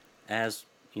 as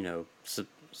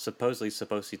supposedly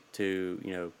supposed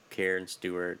to care and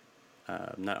steward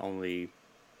not only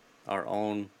our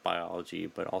own biology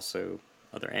but also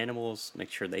other animals, make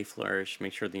sure they flourish,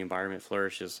 make sure the environment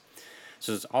flourishes.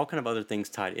 So there's all kind of other things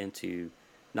tied into,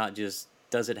 not just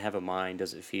does it have a mind,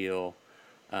 does it feel,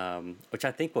 which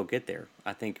I think we'll get there.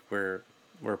 I think we're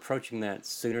approaching that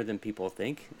sooner than people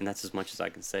think, and that's as much as I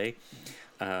can say.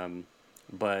 Um,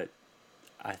 but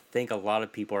I think a lot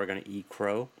of people are going to eat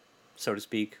crow, so to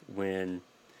speak, when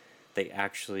they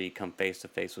actually come face to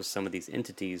face with some of these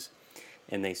entities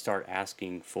and they start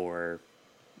asking for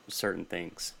certain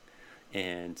things.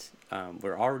 And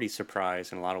we're already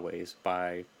surprised in a lot of ways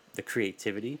by the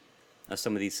creativity of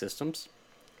some of these systems.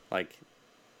 Like,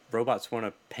 robots want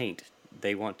to paint,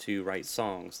 they want to write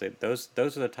songs. Those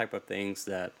are the type of things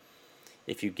that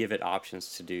if you give it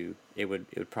options to do, it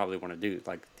would probably want to do,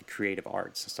 like the creative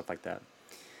arts and stuff like that.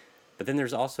 But then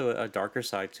there's also a darker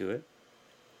side to it,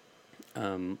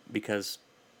 because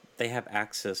they have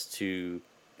access to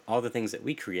all the things that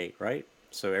we create, right?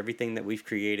 So everything that we've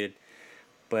created,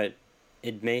 but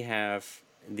it may have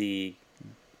the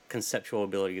conceptual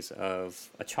abilities of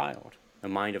a child, a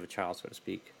mind of a child, so to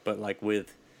speak, but like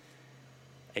with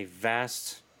a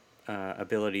vast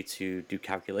ability to do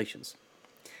calculations.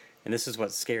 And this is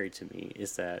what's scary to me,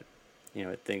 is that,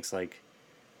 it thinks like,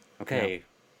 Yeah. okay,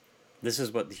 this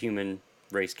is what the human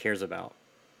race cares about,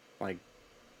 like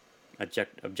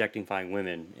objectifying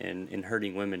women and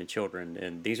hurting women and children,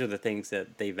 and these are the things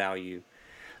that they value,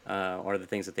 or the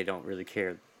things that they don't really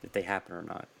care if they happen or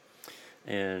not.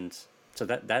 And so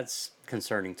that's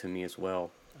concerning to me as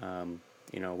well.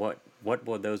 What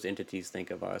will those entities think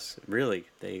of us? Really,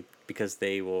 because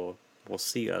they will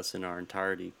see us in our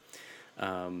entirety,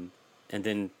 and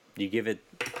then you give it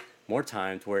more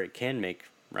time to where it can make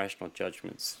rational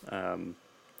judgments.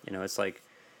 It's like,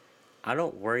 I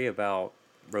don't worry about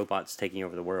robots taking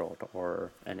over the world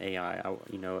or an AI.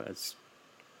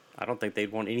 I don't think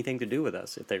they'd want anything to do with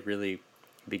us if they really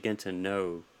begin to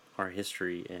know our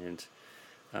history. And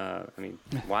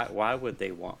why would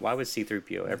they want? Why would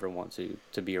C-3PO ever want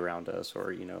to be around us?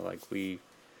 Or like we're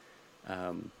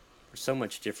so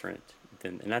much different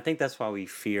than, and I think that's why we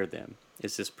fear them.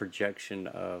 It's this projection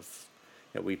of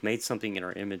that we've made something in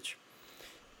our image,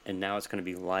 and now it's going to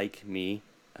be like me.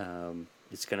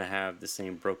 It's going to have the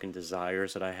same broken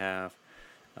desires that I have,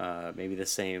 maybe the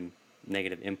same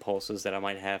negative impulses that I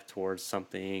might have towards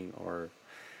something,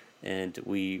 and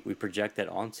we project that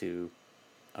onto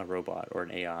a robot or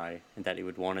an AI, and that it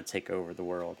would want to take over the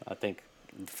world. I think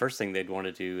the first thing they'd want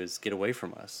to do is get away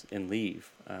from us and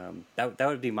leave. That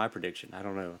would be my prediction. I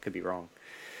don't know. I could be wrong,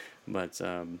 but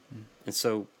and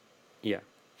so, yeah.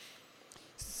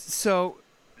 So,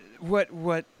 what?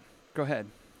 Go ahead.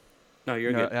 No,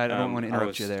 you're No, good. I don't want to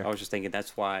interrupt you there. I was just thinking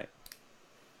that's why.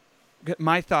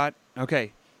 My thought.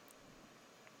 Okay.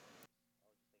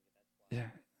 Yeah.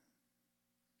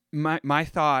 My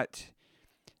thought,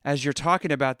 as you're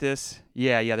talking about this,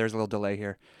 yeah, there's a little delay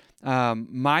here.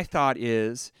 My thought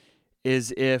is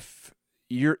if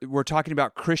we're talking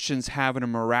about Christians having a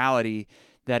morality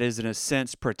that is in a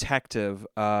sense protective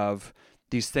of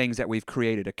these things that we've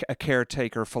created, a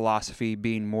caretaker philosophy,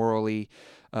 being morally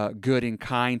good and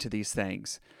kind to these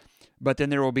things. But then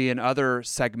there will be another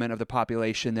segment of the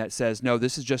population that says, no,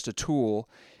 this is just a tool,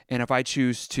 and if I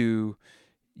choose to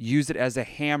use it as a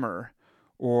hammer,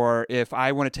 or if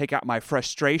I want to take out my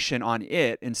frustration on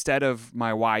it instead of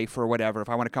my wife or whatever, if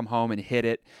I want to come home and hit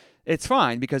it, it's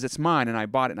fine because it's mine and I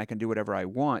bought it and I can do whatever I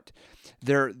want.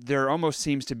 There almost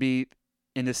seems to be,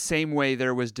 in the same way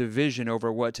there was division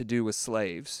over what to do with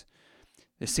slaves,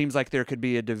 it seems like there could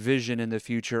be a division in the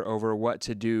future over what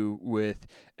to do with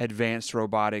advanced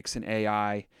robotics and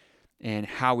AI and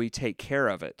how we take care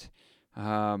of it.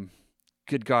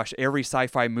 Good gosh, every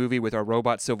sci-fi movie with a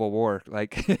robot civil war,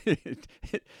 like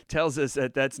it tells us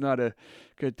that that's not a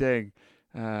good thing.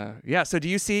 So do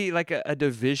you see like a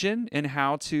division in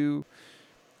how to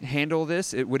handle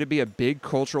this? Would it be a big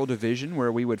cultural division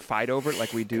where we would fight over it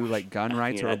like we do like gun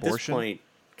rights or At abortion? this point,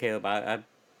 Caleb,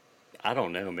 I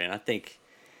don't know, man. I think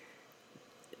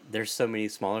there's so many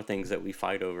smaller things that we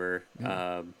fight over.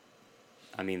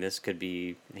 This could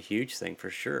be a huge thing for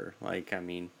sure.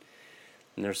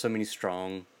 And there's so many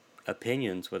strong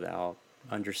opinions without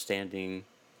understanding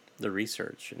the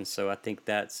research. And so I think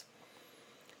that's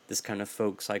this kind of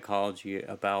folk psychology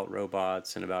about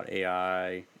robots and about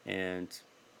AI. And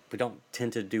we don't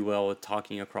tend to do well with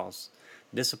talking across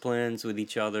disciplines with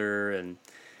each other. And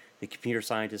the computer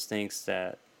scientist thinks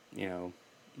that,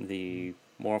 the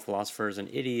moral philosopher is an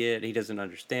idiot. He doesn't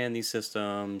understand these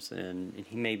systems, and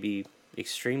he may be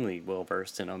extremely well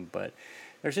versed in them, but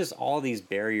there's just all these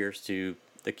barriers to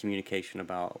the communication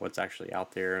about what's actually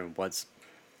out there and what's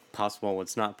possible,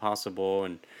 what's not possible,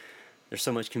 and there's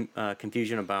so much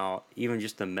confusion about even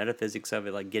just the metaphysics of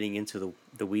it, like getting into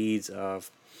the weeds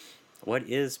of what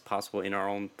is possible in our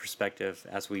own perspective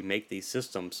as we make these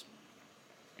systems,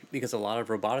 because a lot of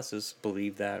roboticists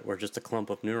believe that we're just a clump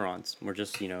of neurons. We're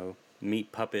just,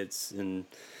 meat puppets, and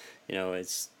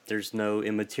it's there's no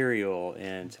immaterial,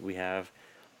 and we have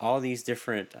all these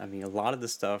different. I mean, a lot of the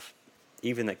stuff,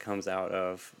 even that comes out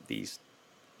of these,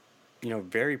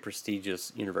 very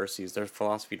prestigious universities. Their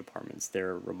philosophy departments,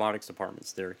 their robotics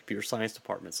departments, their computer science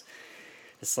departments.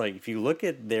 It's like if you look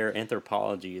at their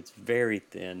anthropology, it's very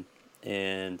thin.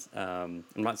 And I'm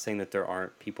not saying that there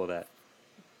aren't people that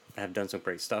have done some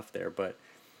great stuff there, but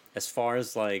as far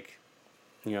as like,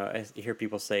 I hear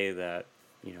people say that,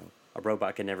 a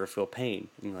robot can never feel pain.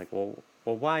 And you're like, well,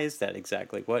 why is that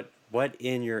exactly? What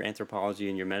in your anthropology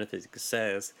and your metaphysics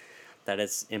says that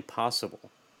it's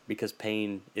impossible? Because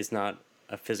pain is not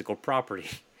a physical property,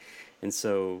 and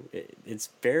so it's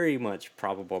very much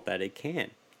probable that it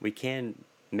can. We can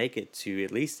make it to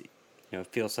at least,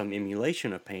 feel some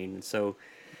emulation of pain, and so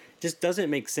just doesn't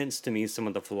make sense to me, some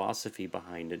of the philosophy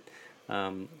behind it.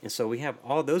 And so we have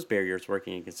all those barriers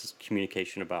working against this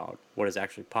communication about what is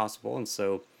actually possible. And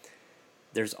so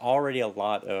there's already a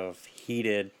lot of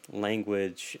heated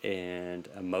language and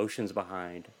emotions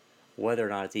behind whether or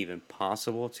not it's even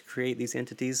possible to create these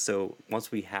entities. So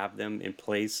once we have them in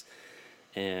place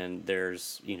and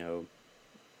there's,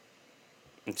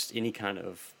 just any kind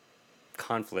of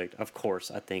conflict, of course,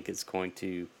 I think it's going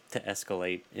to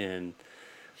escalate in.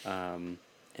 And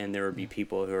there would be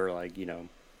people who are like,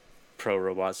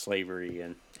 pro-robot slavery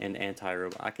and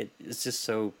anti-robot. It's just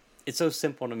it's so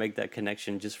simple to make that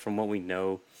connection just from what we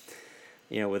know,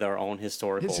 with our own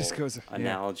historical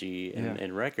analogy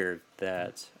and record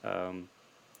that,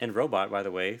 and robot, by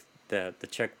the way, that the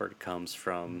Czech word comes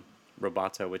from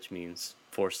robota, which means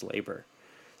forced labor.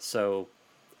 So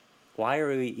why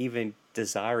are we even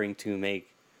desiring to make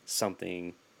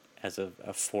something as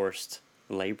a forced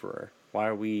laborer? Why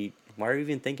are we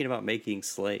even thinking about making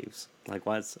slaves? Like,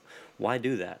 why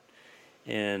do that?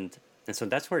 And so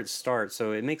that's where it starts.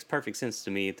 So it makes perfect sense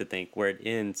to me to think where it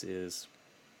ends is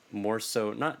more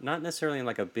so not necessarily in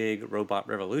like a big robot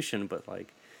revolution, but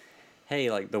like,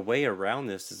 hey, like the way around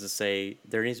this is to say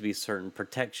there needs to be certain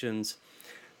protections,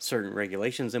 certain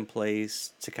regulations in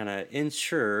place to kind of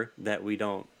ensure that we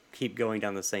don't keep going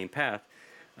down the same path.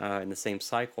 In the same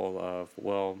cycle of,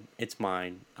 well, it's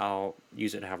mine. I'll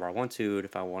use it however I want to.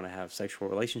 If I want to have sexual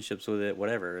relationships with it,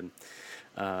 whatever, and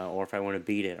or if I want to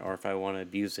beat it, or if I want to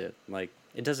abuse it, like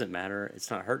it doesn't matter. It's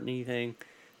not hurting anything.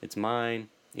 It's mine.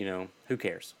 Who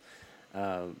cares?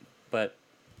 But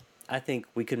I think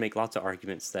we could make lots of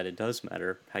arguments that it does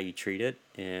matter how you treat it,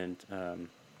 and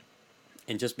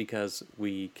just because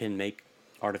we can make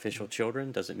artificial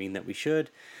children doesn't mean that we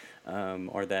should,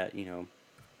 or that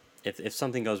if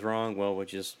something goes wrong, well, we'll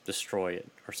just destroy it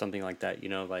or something like that.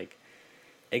 Like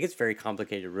it gets very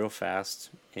complicated real fast,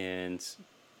 and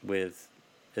with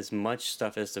as much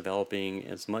stuff as developing,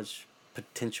 as much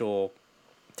potential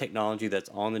technology that's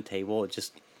on the table, it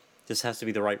just has to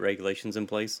be the right regulations in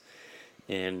place,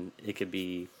 and it could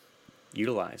be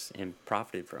utilized and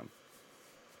profited from.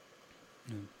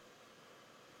 Mm.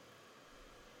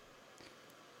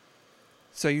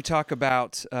 So you talk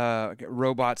about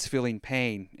robots feeling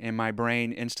pain, and my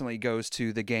brain instantly goes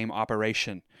to the game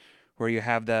Operation, where you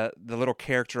have the little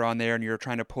character on there, and you're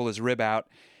trying to pull his rib out,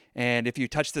 and if you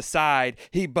touch the side,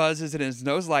 he buzzes and his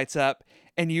nose lights up,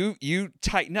 and you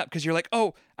tighten up because you're like,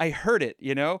 oh, I heard it,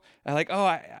 I like, oh,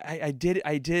 I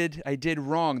did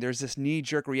wrong. There's this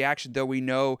knee-jerk reaction, though we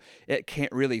know it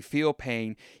can't really feel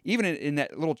pain. Even in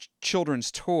that little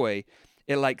children's toy,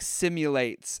 it like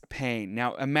simulates pain.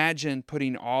 Now imagine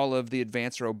putting all of the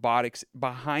advanced robotics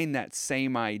behind that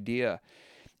same idea.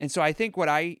 And so I think what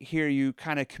I hear you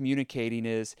kind of communicating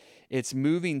is it's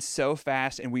moving so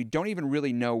fast and we don't even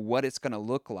really know what it's going to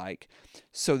look like.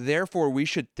 So therefore we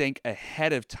should think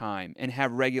ahead of time and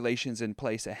have regulations in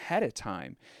place ahead of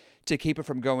time to keep it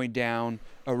from going down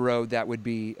a road that would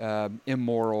be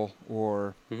immoral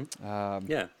or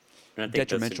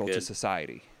detrimental to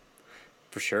society.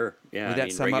 For sure, yeah. Would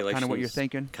that sum up kind of what you're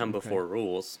thinking? Come before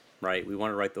rules, right? We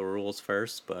want to write the rules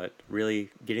first, but really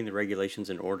getting the regulations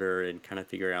in order and kind of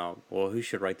figuring out, well, who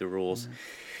should write the rules? Mm-hmm.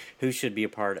 Who should be a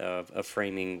part of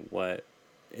framing what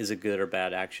is a good or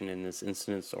bad action in this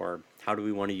instance, or how do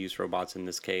we want to use robots in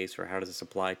this case, or how does this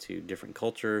apply to different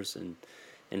cultures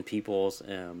and peoples,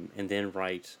 and then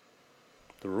write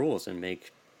the rules and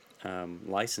make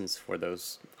license for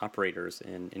those operators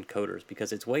and coders,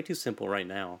 because it's way too simple right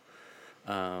now.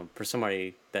 For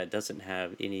somebody that doesn't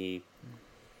have any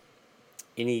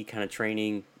kind of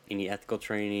training, any ethical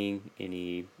training,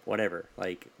 any whatever.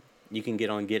 Like, you can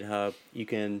get on GitHub, you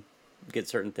can get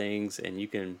certain things, and you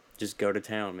can just go to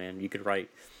town, man. You could write.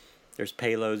 There's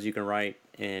payloads you can write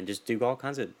and just do all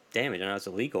kinds of damage. I know it's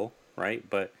illegal, right?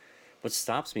 But what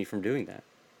stops me from doing that?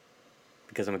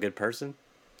 Because I'm a good person?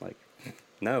 Like,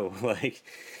 no. Like,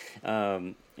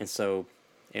 and so,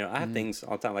 I have things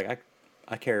all the time. Like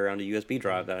I carry around a USB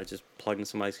drive that I just plug in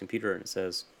somebody's computer and it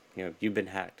says, you've been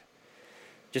hacked.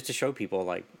 Just to show people,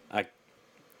 like,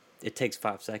 it takes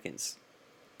 5 seconds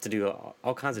to do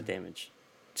all kinds of damage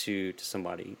to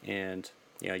somebody. And,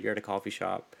 you're at a coffee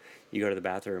shop, you go to the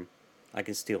bathroom, I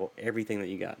can steal everything that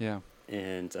you got. Yeah.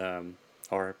 And,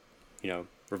 or,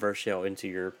 reverse shell into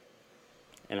your,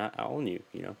 and I own you,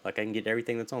 like I can get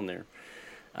everything that's on there.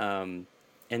 And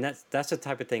that's the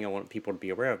type of thing I want people to be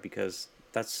aware of, because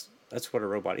that's what a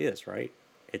robot is, right?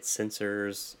 It's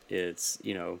sensors, it's,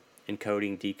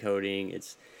 encoding, decoding,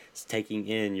 it's taking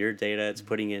in your data, it's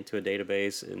putting it into a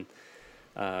database, and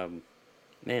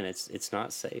man, it's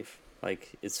not safe.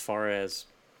 Like, as far as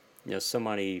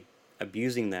somebody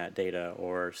abusing that data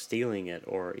or stealing it,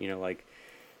 or like,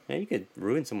 man, you could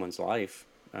ruin someone's life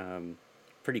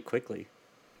pretty quickly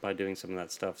by doing some of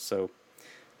that stuff. So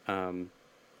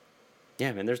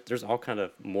yeah, man, there's all kind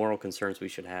of moral concerns we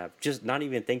should have. Just not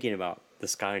even thinking about the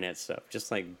Skynet stuff,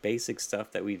 just like basic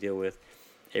stuff that we deal with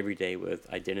every day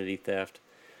with identity theft.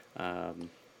 And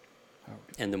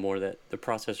the more that the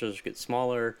processors get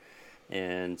smaller,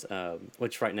 and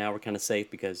which right now we're kind of safe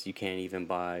because you can't even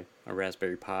buy a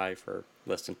Raspberry Pi for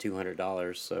less than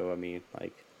 $200. So I mean,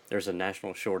 like, there's a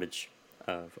national shortage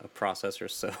of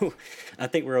processors. So I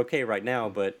think we're okay right now.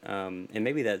 But and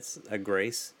maybe that's a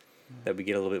grace that we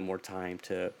get a little bit more time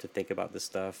to think about this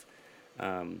stuff.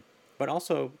 But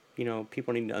also,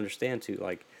 people need to understand too,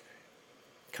 like,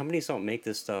 companies don't make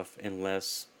this stuff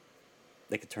unless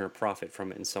they could turn a profit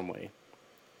from it in some way.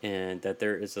 And that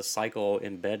there is a cycle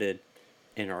embedded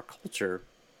in our culture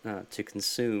to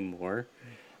consume more,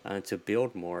 to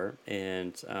build more.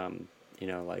 And,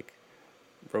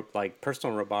 like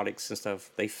personal robotics and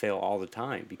stuff, they fail all the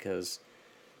time because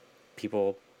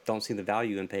people don't see the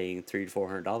value in paying $300 to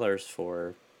 $400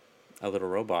 for a little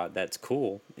robot that's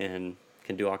cool and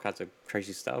can do all kinds of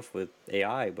crazy stuff with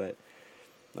AI, but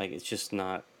like, it's just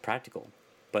not practical.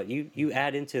 But you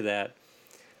add into that,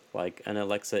 like, an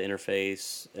Alexa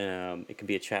interface. It could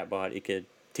be a chatbot. It could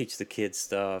teach the kids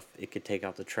stuff. It could take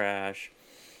out the trash.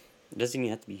 It doesn't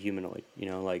even have to be humanoid.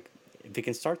 Like, if it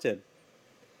can start to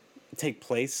take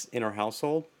place in our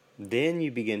household, then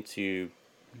you begin to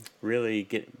really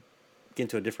get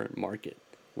into a different market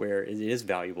where it is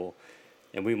valuable,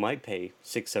 and we might pay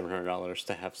 $600-700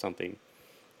 to have something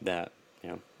that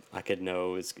I could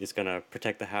know is going to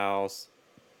protect the house.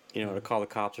 To call the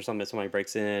cops or something that somebody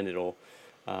breaks in. It'll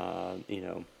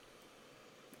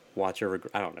watch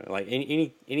I don't know, like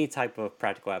any type of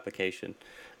practical application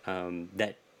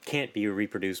that can't be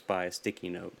reproduced by a sticky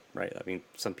note, right? I mean,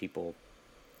 some people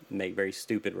make very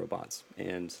stupid robots,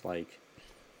 and like,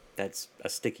 that's a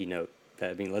sticky note.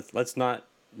 I mean, let's not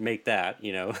make that.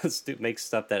 Let's make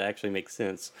stuff that actually makes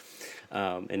sense,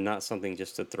 and not something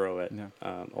just to throw at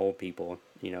old people,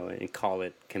 and call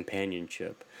it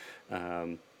companionship.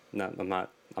 No, I'm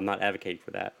not advocating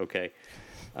for that. Okay.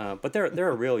 But there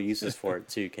are real uses for it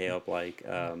too, Caleb. Like,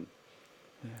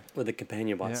 with the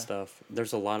companion bot stuff,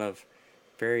 there's a lot of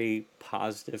very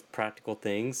positive, practical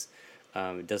things.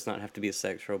 It does not have to be a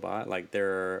sex robot. Like,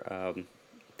 there are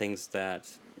things that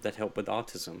help with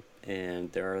autism,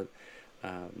 and there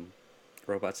are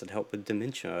robots that help with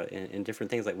dementia and different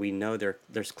things. Like, we know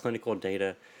there's clinical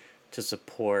data to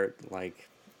support, like,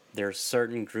 there are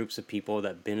certain groups of people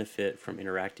that benefit from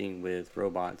interacting with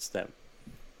robots that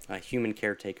a human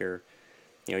caretaker,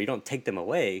 you don't take them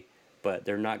away, but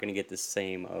they're not going to get the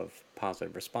same of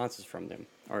positive responses from them,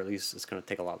 or at least it's going to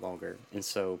take a lot longer. And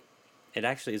so it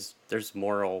actually there's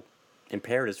moral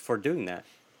imperatives for doing that.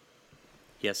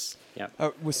 Yes. Yeah.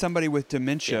 With somebody with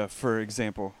dementia, for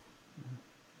example.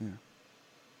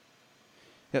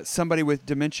 Yeah, somebody with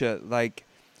dementia, like,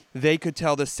 they could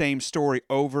tell the same story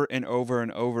over and over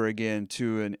and over again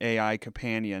to an AI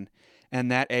companion,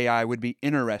 and that AI would be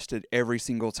interested every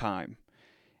single time,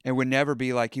 and would never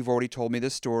be like, you've already told me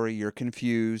this story, you're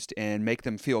confused, and make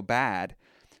them feel bad,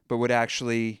 but would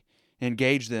actually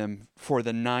engage them for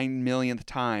the 9 millionth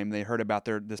time they heard about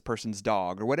this person's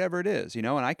dog or whatever it is, and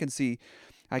I can see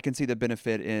the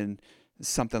benefit in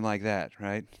something like that,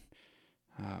 right?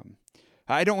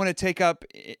 I don't want to take up.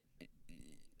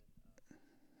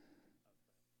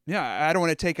 Yeah, I don't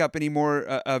want to take up any more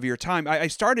of your time. I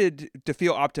started to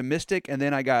feel optimistic, and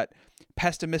then I got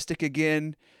pessimistic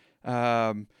again.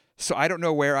 So I don't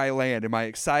know where I land. Am I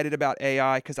excited about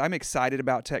AI? Because I'm excited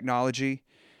about technology.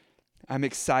 I'm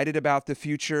excited about the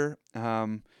future.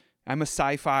 I'm a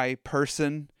sci-fi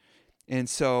person, and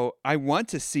so I want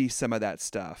to see some of that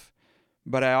stuff.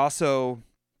 But I also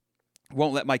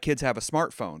won't let my kids have a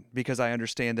smartphone because I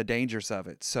understand the dangers of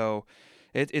it. So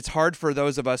it's hard for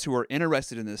those of us who are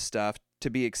interested in this stuff to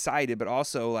be excited, but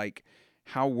also like,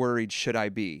 how worried should I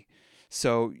be?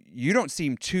 So you don't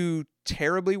seem too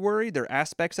terribly worried. There are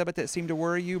aspects of it that seem to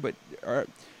worry you, but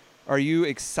are you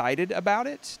excited about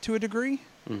it to a degree?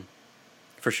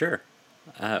 For sure.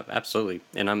 Absolutely.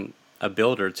 And I'm a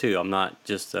builder too. I'm not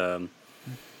just, I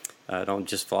don't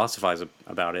just philosophize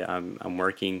about it. I'm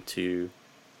working to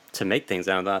make things.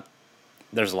 And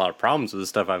there's a lot of problems with the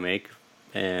stuff I make.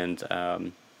 And,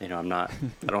 I'm not,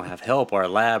 I don't have help or a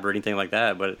lab or anything like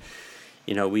that, but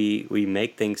we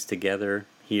make things together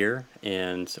here,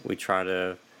 and we try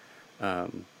to,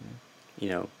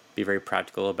 be very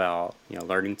practical about,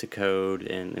 learning to code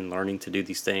and learning to do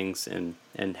these things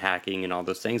and hacking and all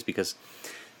those things, because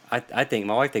I think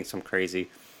my wife thinks I'm crazy,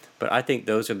 but I think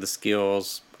those are the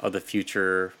skills of the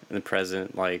future and the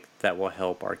present, like that will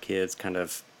help our kids kind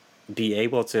of be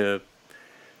able to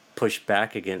push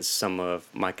back against some of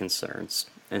my concerns.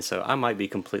 And so I might be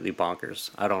completely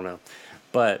bonkers. I don't know.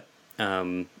 But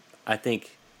I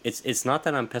think it's not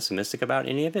that I'm pessimistic about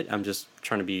any of it. I'm just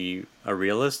trying to be a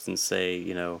realist and say,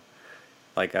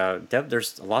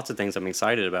 there's lots of things I'm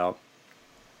excited about.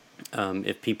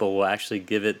 If people will actually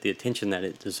give it the attention that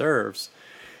it deserves,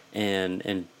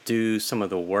 and do some of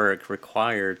the work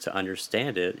required to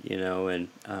understand it,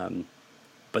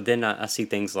 but then I see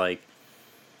things like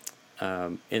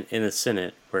in the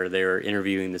Senate where they were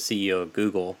interviewing the CEO of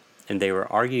Google, and they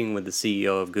were arguing with the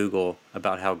CEO of Google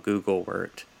about how Google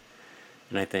worked.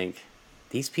 And I think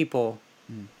these people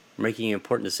are making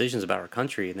important decisions about our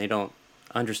country, and they don't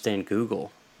understand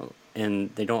Google,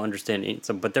 and they don't understand it.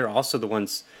 So, but they're also the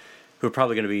ones who are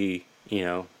probably going to be,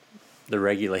 the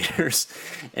regulators.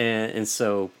 And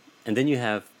then you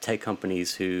have tech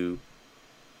companies who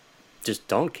just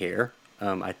don't care,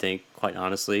 I think, quite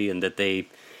honestly, and that they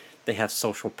have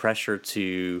social pressure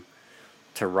to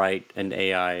write an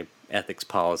AI ethics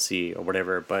policy or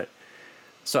whatever. But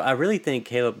so I really think,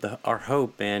 Caleb, our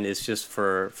hope, man, is just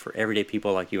for everyday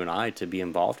people like you and I to be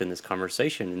involved in this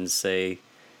conversation and say,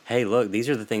 hey, look, these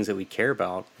are the things that we care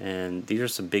about, and these are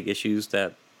some big issues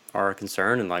that are a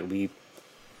concern, and like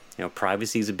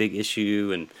privacy is a big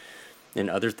issue, and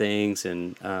other things,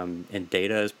 and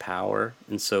data is power,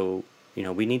 and so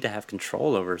we need to have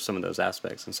control over some of those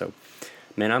aspects. And so,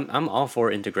 man, I'm all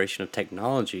for integration of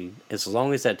technology as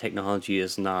long as that technology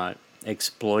is not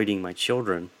exploiting my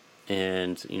children,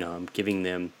 and I'm giving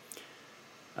them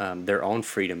their own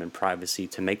freedom and privacy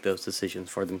to make those decisions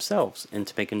for themselves and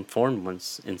to make informed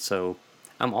ones. And so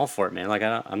I'm all for it, man. Like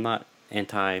I'm not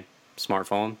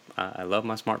anti-smartphone. I love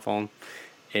my smartphone.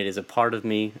 It is a part of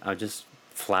me. I'll just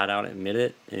flat out admit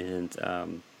it. And,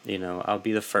 I'll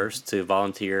be the first to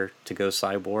volunteer to go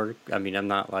cyborg. I mean, I'm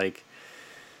not like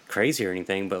crazy or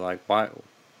anything, but like, why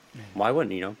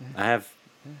wouldn't, I have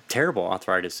terrible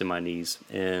arthritis in my knees.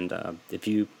 And if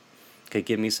you could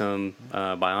give me some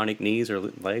bionic knees or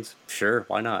legs, sure,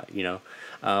 why not?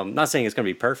 Not saying it's going to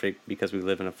be perfect because we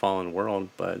live in a fallen world,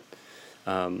 but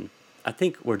I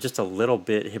think we're just a little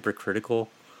bit hypocritical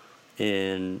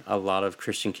in a lot of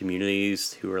Christian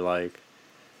communities who are like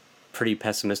pretty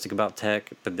pessimistic about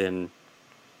tech, but then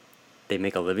they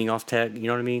make a living off tech. You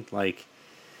know what I mean? Like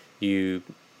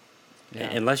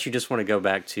unless you just want to go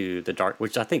back to the dark,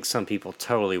 which I think some people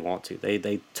totally want to.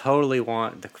 They totally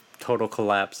want the total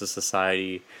collapse of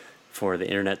society, for the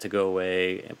internet to go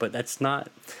away. But that's not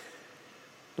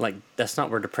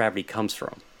where depravity comes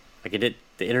from. Like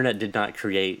the internet did not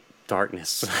create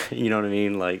darkness. You know what I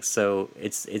mean? Like, so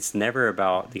it's never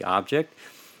about the object,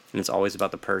 and it's always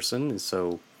about the person. And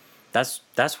so that's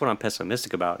what I'm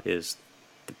pessimistic about, is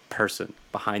the person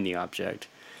behind the object.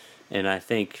 And I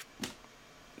think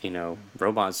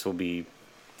robots will be,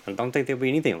 I don't think they'll be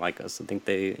anything like us. I think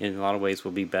they, in a lot of ways,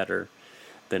 will be better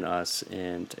than us,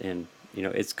 and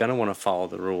it's gonna want to follow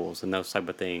the rules and those type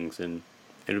of things, and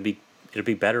it'll be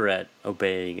better at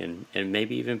obeying, and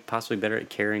maybe even possibly better at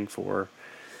caring for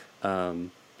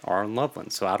our loved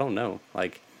ones. So I don't know.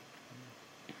 Like,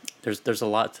 there's a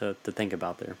lot to think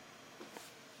about there.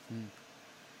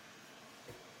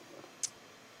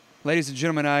 Ladies and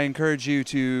gentlemen, I encourage you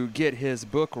to get his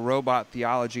book, Robot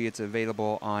Theology. It's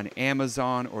available on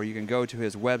Amazon, or you can go to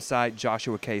his website,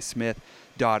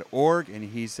 joshuaksmith.org.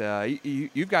 And he's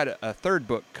you've got a third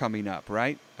book coming up,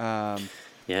 right?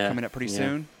 Coming up pretty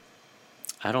soon.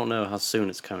 I don't know how soon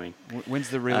it's coming.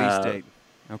 When's the release date?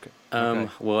 Okay.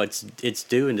 Well, it's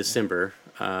due in December.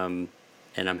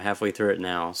 and I'm halfway through it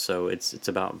now. So it's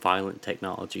about violent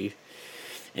technology,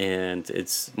 and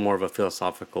it's more of a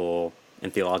philosophical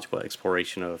and theological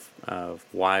exploration of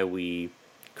why we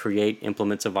create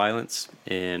implements of violence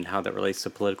and how that relates to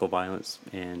political violence,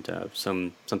 and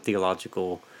some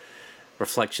theological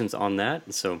reflections on that.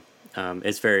 And so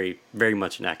it's very, very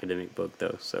much an academic book,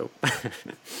 though. So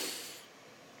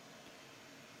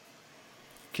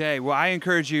Okay, well, I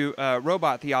encourage you.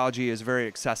 Robot Theology is a very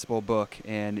accessible book,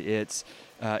 and it's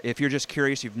if you're just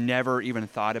curious, you've never even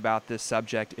thought about this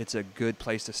subject, it's a good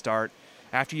place to start.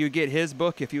 After you get his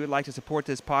book, if you would like to support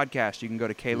this podcast, you can go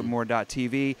to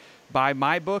calebmoore.tv, buy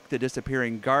my book, The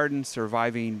Disappearing Garden,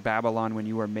 Surviving Babylon When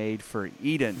You Were Made for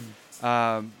Eden.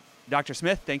 Dr.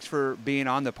 Smith, thanks for being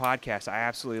on the podcast. I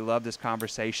absolutely love this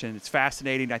conversation. It's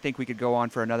fascinating. I think we could go on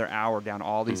for another hour down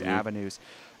all these avenues.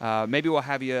 Maybe we'll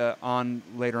have you on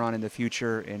later on in the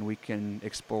future, and we can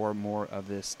explore more of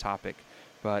this topic.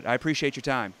 But I appreciate your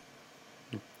time.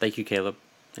 Thank you, Caleb.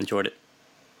 Enjoyed it.